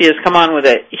 and she has come on with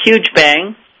a huge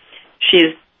bang.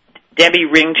 She's Debbie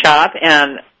Ringchop,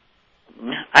 and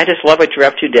I just love what you're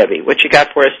up to, Debbie. What you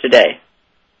got for us today?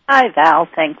 Hi, Val.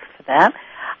 Thanks for that.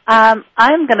 I'm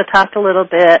going to talk a little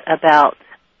bit about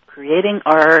creating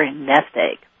our nest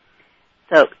egg.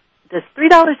 So does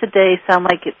 $3 a day sound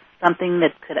like it's something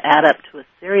that could add up to a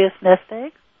serious nest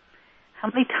egg? How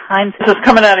many times... This is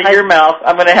coming out of your mouth.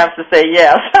 I'm going to have to say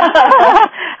yes.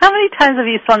 How many times have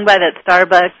you swung by that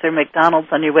Starbucks or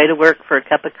McDonald's on your way to work for a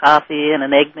cup of coffee and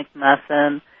an Egg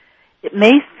McMuffin? It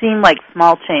may seem like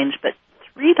small change, but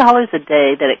 $3 a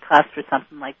day that it costs for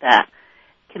something like that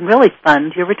can really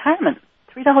fund your retirement.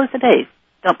 $3 a day.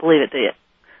 Don't believe it, do you?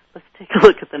 Let's take a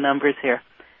look at the numbers here.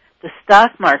 The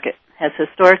stock market has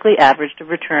historically averaged a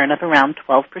return of around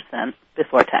 12%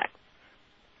 before tax.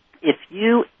 If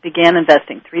you began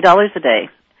investing $3 a day,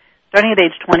 starting at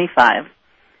age 25,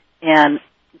 and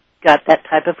got that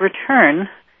type of return,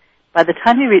 by the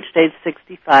time you reached age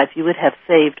 65, you would have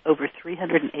saved over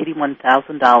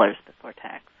 $381,000 before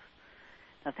tax.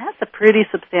 Now, that's a pretty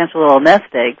substantial little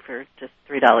nest egg for just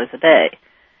 $3 a day.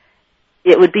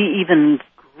 It would be even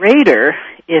greater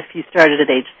if you started at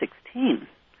age 16.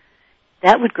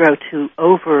 That would grow to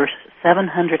over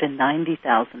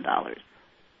 $790,000.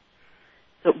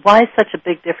 So why such a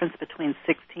big difference between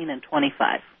 16 and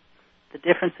 25? The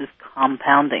difference is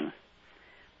compounding.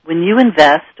 When you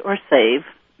invest or save,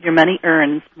 your money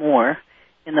earns more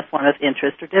in the form of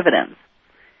interest or dividends.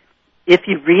 If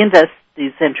you reinvest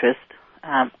these interests,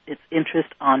 it's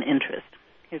interest on interest.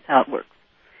 Here's how it works.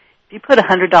 If you put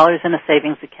 $100 in a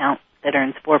savings account that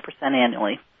earns 4%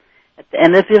 annually, at the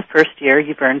end of your first year,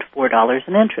 you've earned $4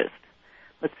 in interest.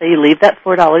 Let's say you leave that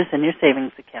 $4 in your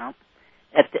savings account.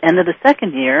 At the end of the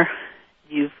second year,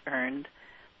 you've earned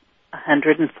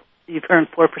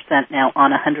 4% now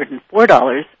on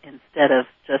 $104 instead of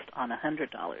just on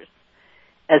 $100.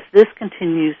 As this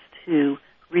continues to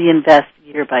reinvest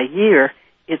year by year,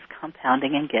 it's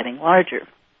compounding and getting larger.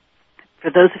 For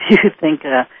those of you who think,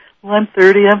 well, I'm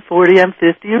 30, I'm 40, I'm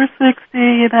 50, or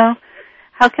 60,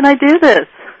 how can I do this?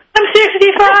 I'm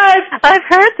 65. I've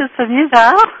heard this from you,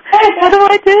 Val. What do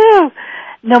I do?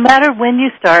 No matter when you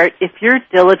start, if you're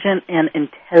diligent and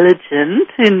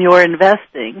intelligent in your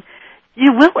investing,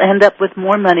 you will end up with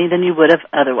more money than you would have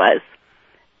otherwise.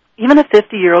 Even a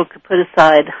 50-year-old could put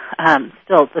aside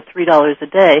still the $3 a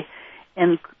day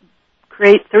and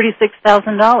create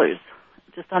 $36,000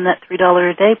 just on that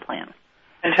 $3 a day plan.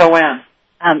 Until when?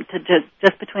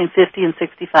 Just between 50 and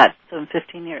 65, so in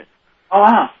 15 years. Oh,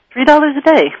 wow. $3 a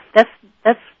day. That's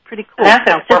pretty cool. That's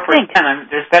 4%.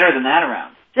 There's better than that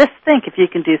around. Just think if you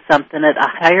can do something at a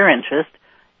higher interest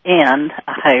and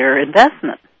a higher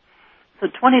investment. So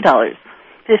 $20,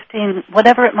 $15,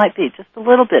 whatever it might be, just a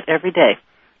little bit every day.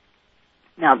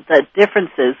 Now, the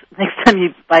difference is next time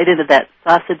you bite into that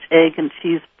sausage, egg, and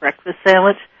cheese breakfast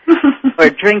sandwich or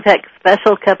drink that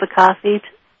special cup of coffee,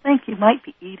 just think you might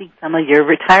be eating some of your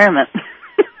retirement.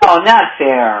 Oh, not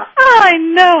fair. I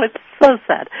know, it's so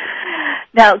sad.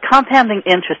 Now, compounding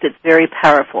interest, it's very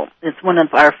powerful. It's one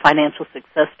of our financial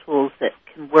success tools that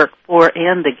can work for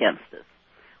and against us.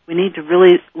 We need to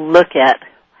really look at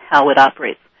how it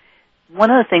operates.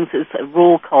 One of the things is a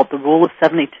rule called the Rule of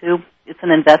 72. It's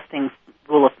an investing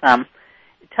rule of thumb.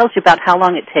 It tells you about how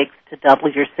long it takes to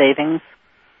double your savings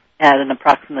at an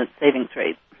approximate savings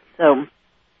rate. So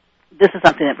this is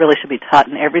something that really should be taught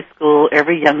in every school.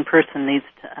 Every young person needs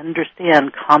to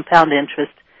understand compound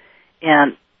interest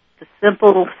and the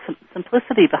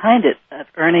simplicity behind it of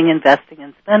earning, investing,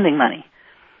 and spending money.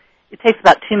 It takes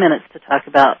about 2 minutes to talk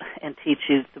about and teach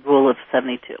you the rule of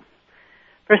 72.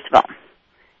 First of all,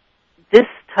 this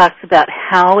talks about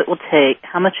how it will take,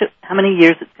 how many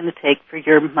years it's going to take for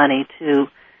your money to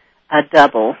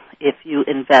double if you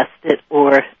invest it,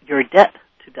 or your debt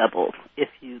to double if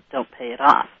you don't pay it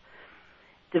off.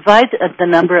 Divide the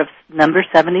number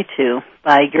 72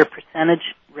 by your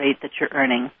percentage rate that you're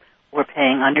earning or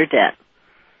paying on your debt.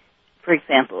 For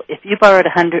example, if you borrowed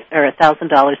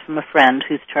 $1,000 from a friend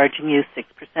who's charging you 6%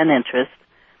 interest,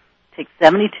 take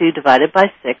 72 divided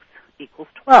by 6 equals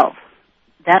 12.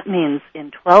 That means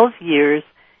in 12 years,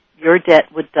 your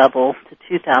debt would double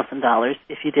to $2,000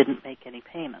 if you didn't make any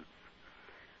payments.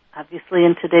 Obviously,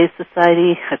 in today's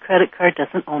society, a credit card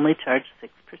doesn't only charge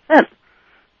 6%.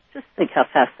 Just think how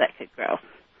fast that could grow.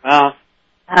 Wow.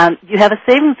 You have a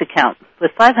savings account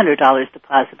with $500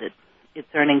 deposited. It's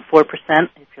earning 4%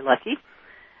 if you're lucky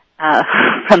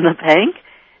from the bank.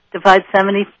 Divide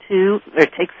 72, or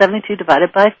take 72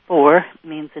 divided by 4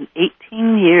 means in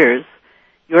 18 years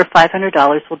your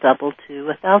 $500 will double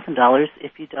to $1,000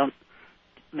 if you don't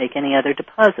make any other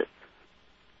deposits.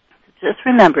 So just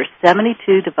remember,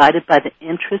 72 divided by the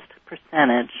interest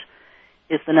percentage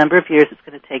is the number of years it's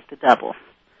going to take to double.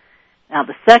 Now,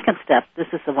 the second step,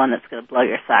 this is the one that's going to blow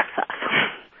your socks off.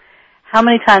 How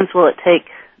many times will it take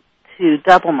to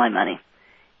double my money?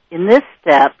 In this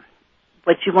step,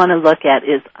 what you want to look at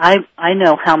is I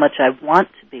know how much I want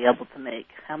to be able to make,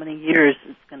 how many years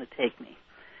it's going to take me.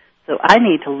 So I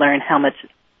need to learn how much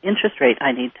interest rate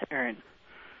I need to earn.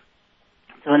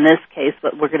 So in this case,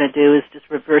 what we're going to do is just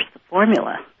reverse the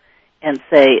formula and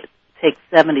say take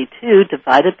 72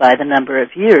 divided by the number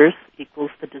of years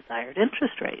equals the desired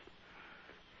interest rate.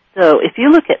 So if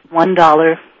you look at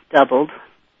 $1 doubled,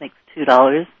 makes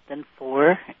 $2, then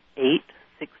 4, 8,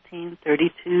 16,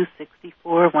 32,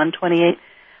 64, 128.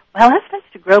 Well, that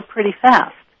starts to grow pretty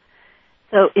fast.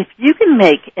 So if you can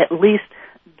make at least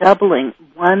doubling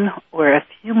one or a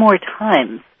few more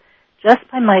times just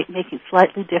by making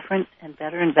slightly different and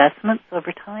better investments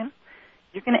over time,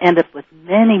 you're going to end up with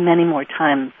many, many more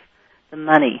times the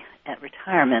money at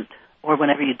retirement or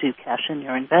whenever you do cash in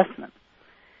your investment.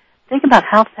 Think about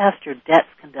how fast your debts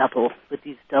can double with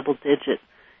these double-digit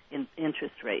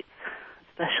interest rates,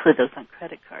 especially those on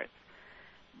credit cards.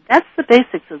 That's the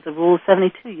basics of the rule of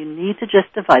 72. You need to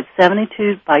just divide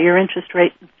 72 by your interest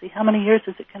rate and see how many years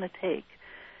is it going to take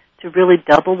to really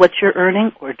double what you're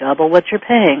earning or double what you're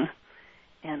paying,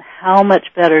 and how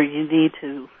much better you need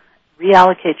to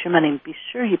reallocate your money and be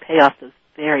sure you pay off those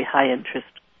very high-interest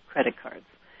credit cards.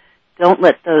 Don't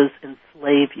let those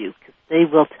enslave you, because they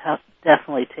will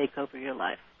definitely take over your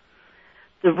life.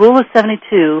 The rule of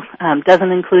 72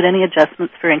 doesn't include any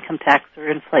adjustments for income tax or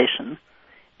inflation,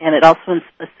 and it also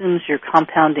assumes you're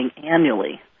compounding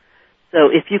annually.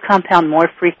 So if you compound more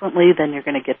frequently, then you're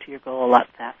going to get to your goal a lot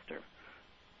faster.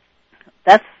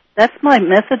 That's my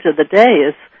message of the day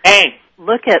is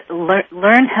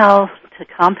learn how to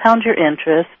compound your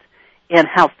interest, and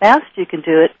how fast you can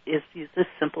do it is use this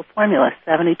simple formula.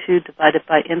 72 divided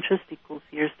by interest equals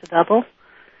years to double,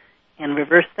 and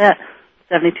reverse that.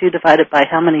 72 divided by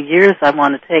how many years I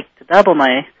want to take to double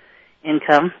my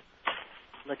income.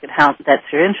 Look at how that's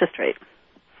your interest rate.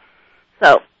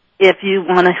 So if you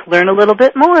want to learn a little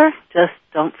bit more, just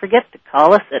don't forget to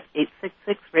call us at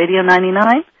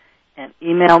 866-RADIO-99 and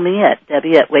email me at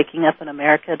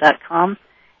debbie@wakingupinamerica.com.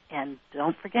 And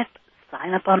don't forget to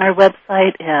sign up on our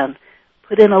website and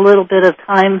put in a little bit of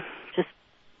time. Just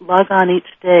log on each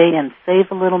day and save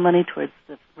a little money towards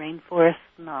the rainforest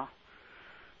and all.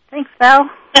 Thanks, Val.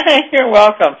 You're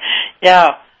welcome.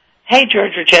 Yeah. Hey,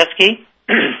 George Rajewski,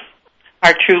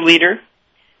 our true leader.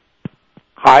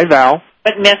 Hi, Val.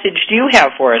 What message do you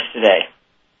have for us today?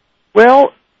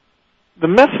 Well, the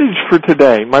message for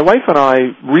today, my wife and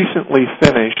I recently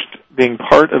finished being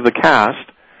part of the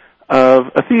cast of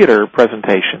a theater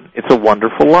presentation. It's a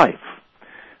Wonderful Life.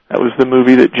 That was the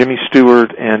movie that Jimmy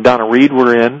Stewart and Donna Reed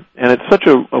were in, and it's such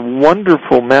a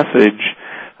wonderful message,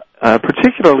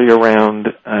 particularly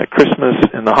around Christmas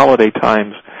and the holiday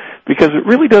times, because it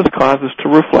really does cause us to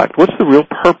reflect. What's the real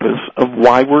purpose of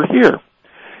why we're here?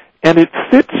 And it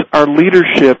fits our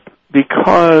leadership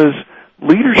because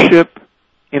leadership,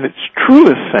 in its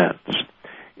truest sense,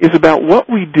 is about what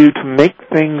we do to make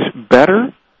things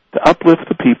better, to uplift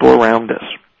the people around us.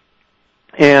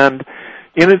 And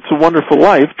in It's a Wonderful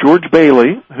Life, George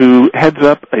Bailey, who heads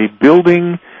up a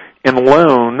building and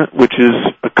loan, which is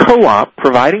a co-op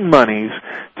providing monies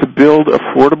to build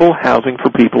affordable housing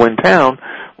for people in town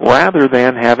rather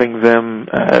than having them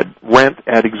rent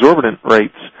at exorbitant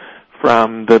rates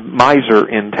from the miser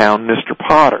in town, Mr.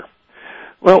 Potter.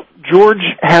 Well, George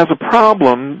has a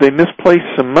problem. They misplaced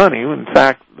some money. In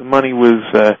fact, the money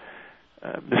was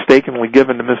mistakenly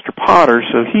given to Mr. Potter,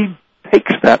 so he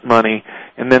takes that money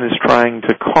and then is trying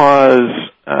to cause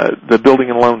the building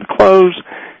and loan to close,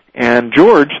 and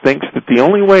George thinks that the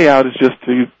only way out is just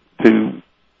to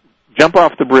jump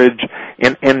off the bridge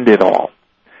and end it all.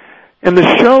 And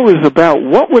the show is about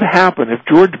what would happen if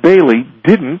George Bailey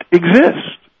didn't exist.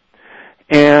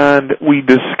 And we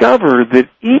discover that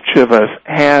each of us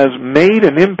has made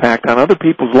an impact on other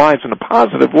people's lives in a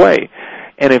positive way.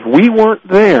 And if we weren't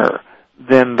there,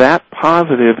 then that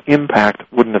positive impact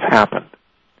wouldn't have happened.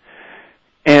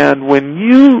 And when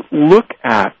you look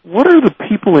at what are the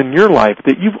people in your life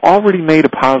that you've already made a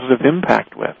positive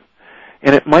impact with,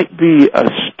 and it might be a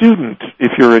student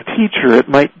if you're a teacher, it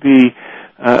might be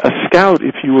a scout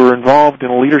if you were involved in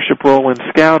a leadership role in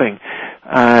scouting,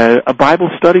 a Bible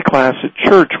study class at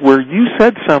church where you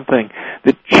said something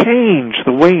that changed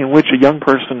the way in which a young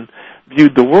person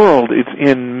viewed the world. It's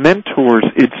in mentors.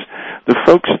 It's the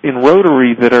folks in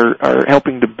Rotary that are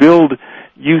helping to build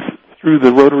youth through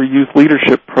the Rotary Youth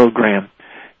Leadership Program.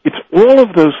 It's all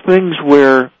of those things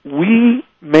where we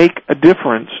make a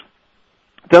difference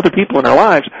to other people in our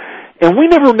lives, and we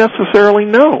never necessarily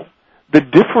know the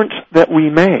difference that we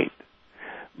made.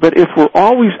 But if we're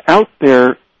always out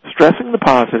there stressing the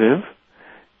positive,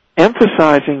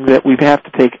 emphasizing that we have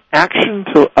to take action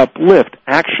to uplift,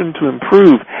 action to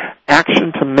improve,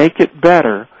 action to make it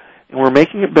better, and we're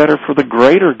making it better for the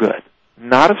greater good,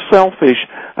 not a selfish,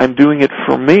 I'm doing it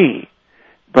for me,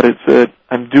 but it's a,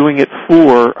 I'm doing it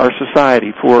for our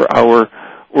society, for our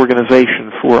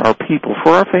organization, for our people,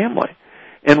 for our family.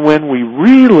 And when we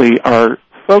really are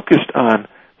focused on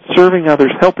serving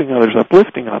others, helping others,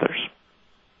 uplifting others,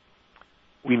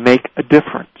 we make a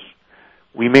difference.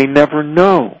 We may never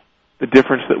know the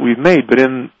difference that we've made, but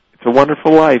in It's a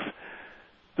Wonderful Life,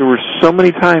 there were so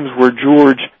many times where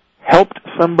George helped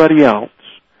somebody else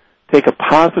take a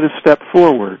positive step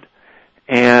forward,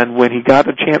 and when he got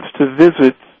a chance to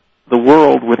visit the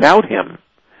world without him,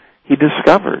 he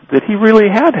discovered that he really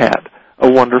had a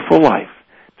wonderful life.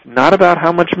 It's not about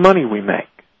how much money we make.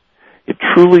 It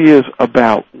truly is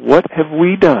about what have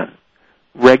we done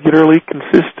regularly,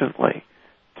 consistently,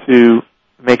 to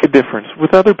make a difference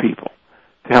with other people,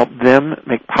 to help them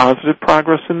make positive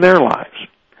progress in their lives.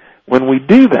 When we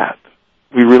do that,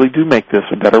 we really do make this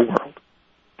a better world.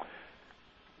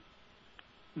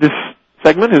 This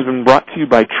segment has been brought to you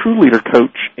by True Leader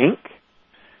Coach, Inc.,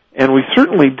 and we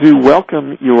certainly do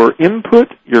welcome your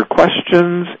input, your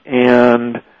questions,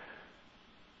 and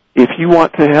if you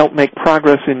want to help make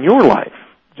progress in your life,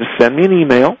 just send me an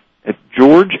email at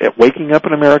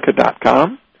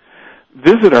george@wakingupinamerica.com.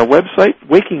 Visit our website,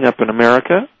 Waking Up in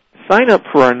America. Sign up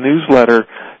for our newsletter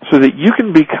so that you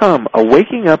can become a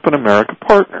Waking Up in America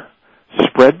partner.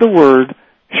 Spread the word.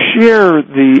 Share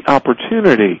the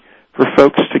opportunity for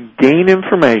folks to gain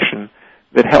information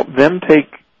that help them take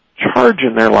charge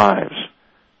in their lives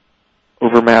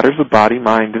over matters of body,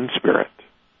 mind, and spirit.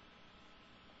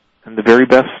 And the very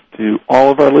best to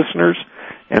all of our listeners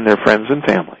and their friends and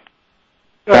family.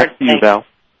 Back to you, Val.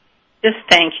 Just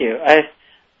thank you.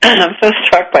 I'm so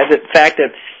struck by the fact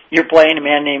that you're playing a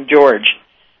man named George,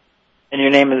 and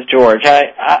your name is George.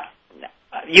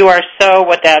 You are so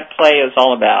what that play is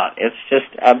all about. It's just,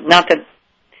 not that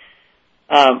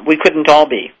we couldn't all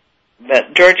be,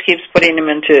 but George keeps putting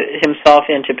himself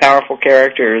into powerful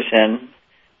characters, and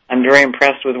I'm very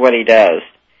impressed with what he does.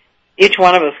 Each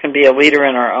one of us can be a leader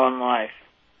in our own life.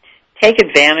 Take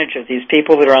advantage of these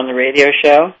people that are on the radio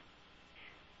show.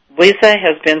 Lisa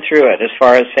has been through it as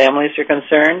far as families are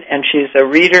concerned, and she's a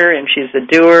reader, and she's a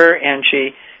doer, and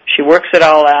she works it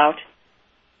all out.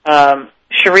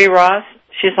 Cherie Ross,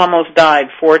 she's almost died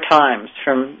 4 times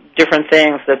from different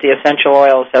things that the essential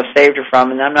oils have saved her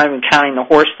from, and I'm not even counting the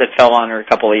horse that fell on her a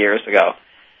couple of years ago.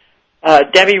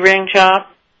 Debbie Ringchop,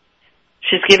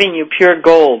 she's giving you pure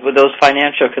gold with those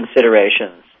financial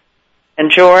considerations. And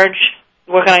George,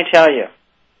 what can I tell you?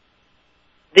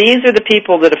 These are the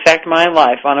people that affect my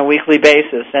life on a weekly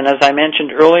basis. And as I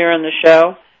mentioned earlier in the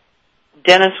show,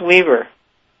 Dennis Weaver.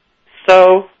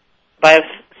 So by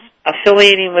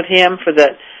affiliating with him for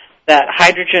the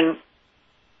hydrogen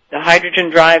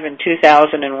drive in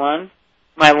 2001,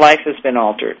 my life has been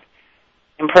altered.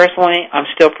 And personally, I'm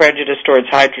still prejudiced towards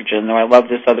hydrogen, though I love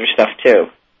this other stuff too.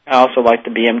 I also like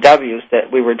the BMWs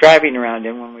that we were driving around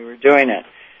in when we were doing it.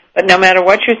 But no matter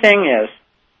what your thing is,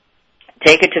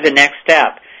 take it to the next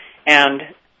step. And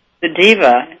the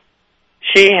diva,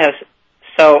 she has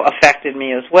so affected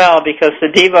me as well, because the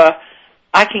diva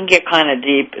I can get kind of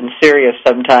deep and serious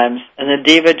sometimes, and the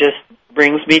diva just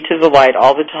brings me to the light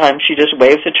all the time. She just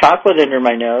waves a chocolate under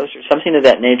my nose or something of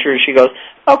that nature, and she goes,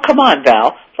 "Oh, come on,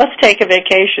 Val, let's take a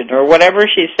vacation," or whatever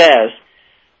she says.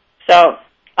 So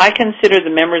I consider the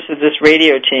members of this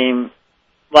radio team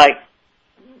like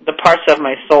the parts of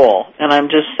my soul, and I'm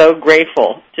just so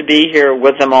grateful to be here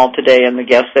with them all today and the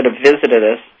guests that have visited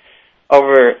us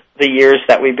over the years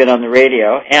that we've been on the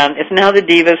radio. And it's now the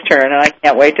diva's turn, and I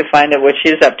can't wait to find out what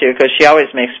she's up to, because she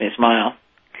always makes me smile.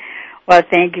 Well,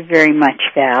 thank you very much,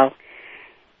 Val.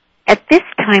 At this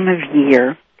time of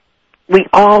year, we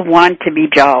all want to be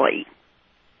jolly.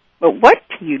 But what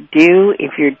do you do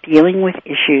if you're dealing with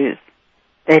issues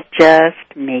that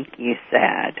just make you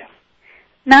sad?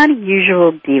 Not a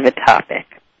usual diva topic,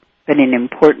 but an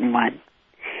important one.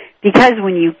 Because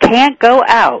when you can't go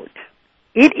out,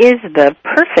 it is the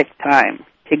perfect time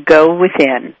to go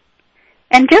within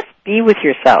and just be with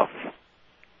yourself.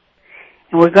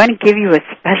 And we're going to give you a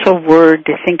special word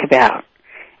to think about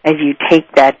as you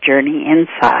take that journey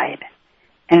inside.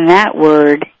 And that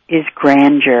word is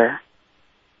grandeur.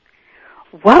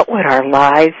 What would our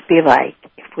lives be like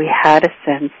if we had a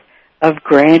sense of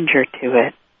grandeur to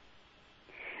it?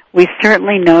 We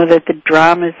certainly know that the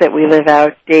dramas that we live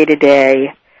out day to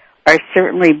day are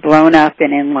certainly blown up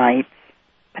and in lights,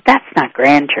 but that's not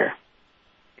grandeur.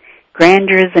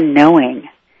 Grandeur is a knowing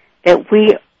that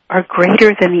we are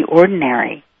greater than the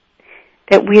ordinary,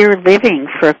 that we are living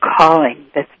for a calling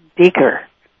that's bigger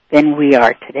than we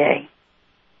are today.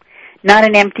 Not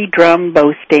an empty drum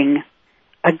boasting,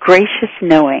 a gracious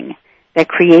knowing that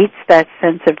creates that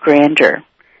sense of grandeur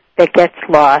that gets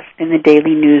lost in the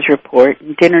daily news report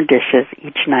and dinner dishes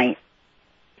each night.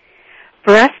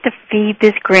 For us to feed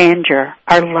this grandeur,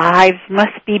 our lives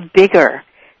must be bigger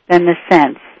than the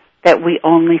sense that we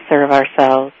only serve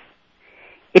ourselves.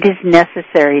 It is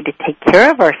necessary to take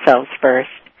care of ourselves first,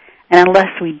 and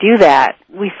unless we do that,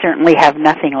 we certainly have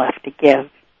nothing left to give.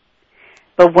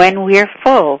 But when we are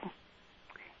full,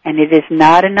 and it is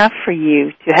not enough for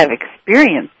you to have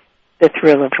experienced the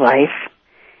thrill of life,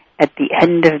 at the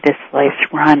end of this life's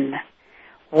run,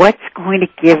 what's going to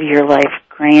give your life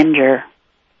grandeur?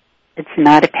 It's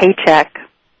not a paycheck,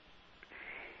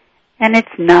 and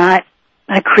it's not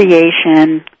a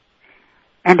creation,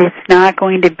 and it's not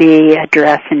going to be a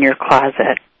dress in your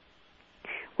closet.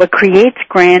 What creates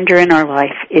grandeur in our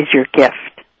life is your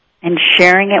gift, and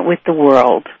sharing it with the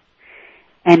world,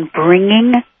 and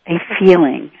bringing a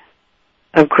feeling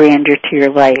of grandeur to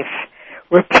your life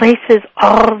replaces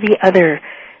all the other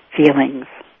feelings,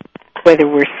 whether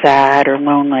we're sad or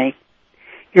lonely.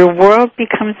 Your world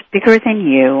becomes bigger than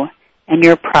you, and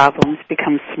your problems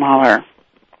become smaller.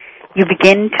 You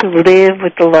begin to live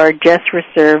with the largesse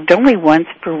reserved only once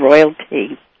for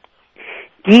royalty.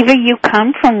 Diva, you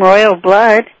come from royal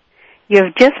blood. You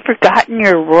have just forgotten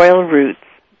your royal roots,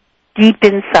 deep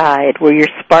inside where your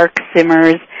spark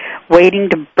simmers, waiting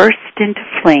to burst into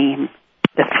flame,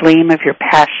 the flame of your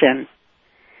passion.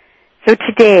 So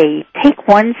today, take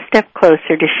one step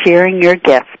closer to sharing your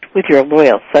gift with your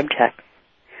loyal subjects.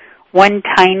 One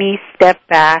tiny step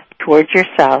back towards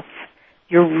yourself,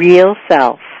 your real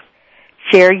self.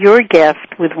 Share your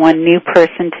gift with one new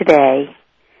person today.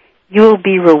 You will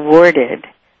be rewarded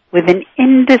with an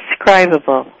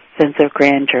indescribable sense of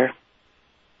grandeur.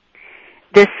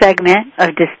 This segment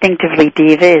of Distinctively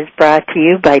Diva is brought to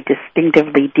you by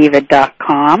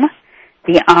DistinctivelyDiva.com,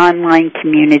 the online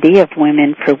community of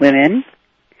women for women.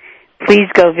 Please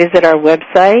go visit our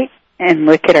website and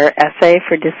look at our essay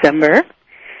for December.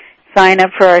 Sign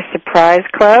up for our surprise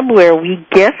club where we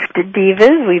gift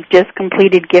divas. We've just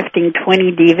completed gifting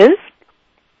 20 divas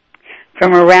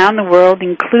from around the world,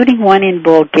 including one in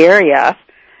Bulgaria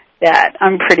that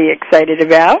I'm pretty excited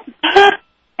about.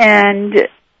 And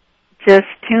just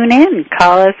tune in.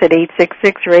 Call us at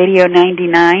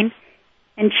 866-RADIO-99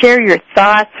 and share your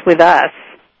thoughts with us.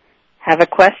 Have a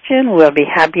question, we'll be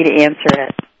happy to answer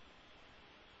it.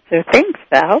 So thanks,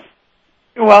 Val.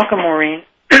 You're welcome, Maureen.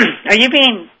 Are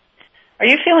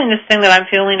you feeling this thing that I'm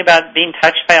feeling about being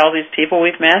touched by all these people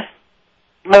we've met?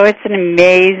 Oh, it's an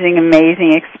amazing,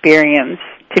 amazing experience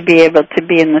to be able to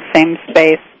be in the same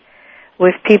space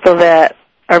with people that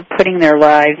are putting their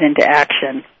lives into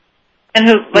action. And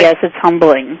who? Yes, it's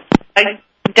humbling.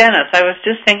 Dennis, I was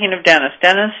just thinking of Dennis.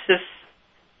 Dennis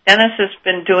has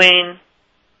been doing.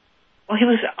 Well, he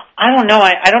was. I don't know.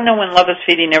 I don't know when Love is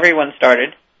Feeding Everyone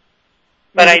started,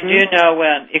 but I do know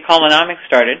when Ecolonomics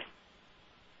started.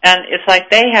 And it's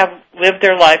like they have lived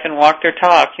their life and walked their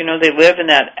talk. You know, they live in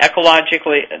that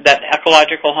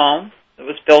ecological home that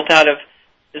was built out of,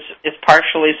 is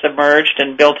partially submerged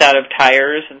and built out of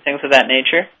tires and things of that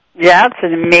nature. Yeah, it's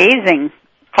amazing.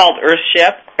 It's called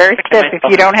Earthship. Earthship, if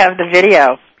you don't have the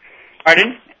video.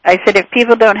 Pardon? I said if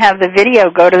people don't have the video,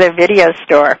 go to their video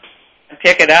store. And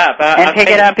pick it up. Pick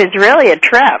it up is really a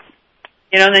trip.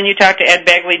 You know, and then you talk to Ed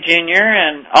Begley Jr.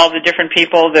 and all the different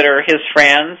people that are his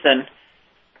friends, and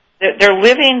they're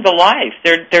living the life.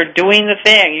 They're doing the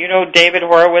thing. You know, David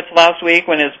Horowitz last week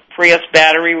when his Prius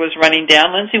battery was running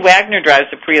down. Lindsay Wagner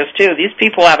drives a Prius too. These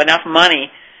people have enough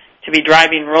money to be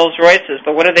driving Rolls Royces,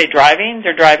 but what are they driving?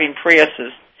 They're driving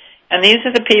Priuses. And these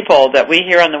are the people that we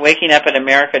here on the Waking Up in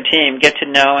America team get to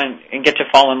know and get to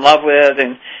fall in love with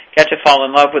and get to fall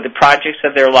in love with the projects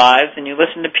of their lives. And you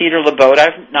listen to Peter LeBeau.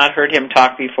 I've not heard him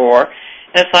talk before.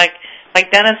 And it's like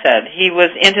Dennis said, he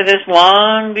was into this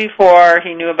long before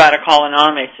he knew about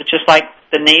ecolonomics. It's just like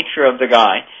the nature of the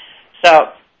guy.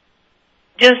 So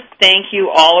just thank you,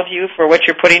 all of you, for what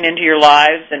you're putting into your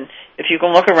lives. And if you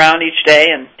can look around each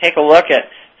day and take a look at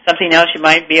something else you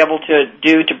might be able to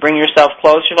do to bring yourself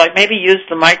closer, like maybe use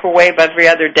the microwave every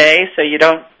other day so you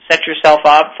don't set yourself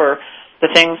up for the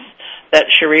things that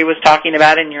Cherie was talking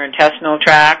about in your intestinal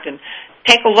tract, and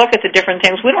take a look at the different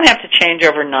things. We don't have to change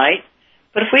overnight,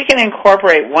 but if we can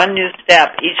incorporate one new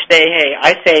step each day, hey,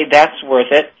 I say that's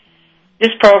worth it.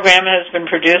 This program has been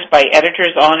produced by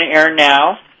Editors On Air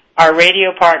Now, our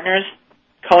radio partners,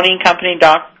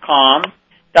 ConingCompany.com,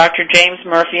 Dr. James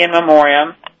Murphy in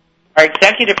Memoriam, our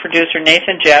executive producer,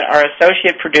 Nathan Jett, our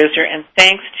associate producer, and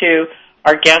thanks to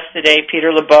our guests today,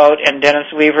 Peter LeBeau and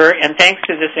Dennis Weaver, and thanks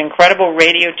to this incredible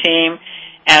radio team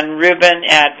and Ruben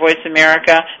at Voice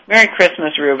America. Merry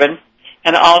Christmas, Ruben.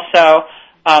 And also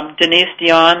Denise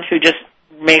Dion, who just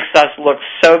makes us look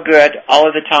so good all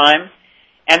of the time.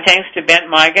 And thanks to Bent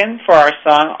Migan for our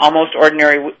song, Almost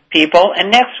Ordinary People.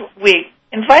 And next week,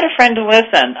 invite a friend to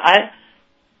listen.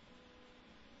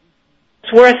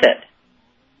 It's worth it.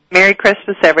 Merry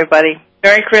Christmas, everybody.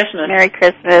 Merry Christmas. Merry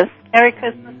Christmas. Merry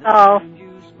Christmas, all.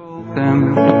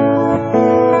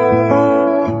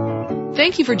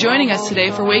 Thank you for joining us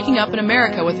today for Waking Up in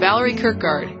America with Valerie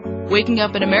Kirkgard. Waking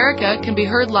Up in America can be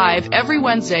heard live every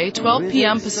Wednesday, 12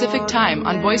 p.m. Pacific Time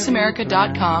on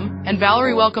VoiceAmerica.com, and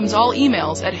Valerie welcomes all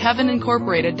emails at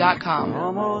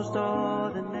heavenincorporated.com.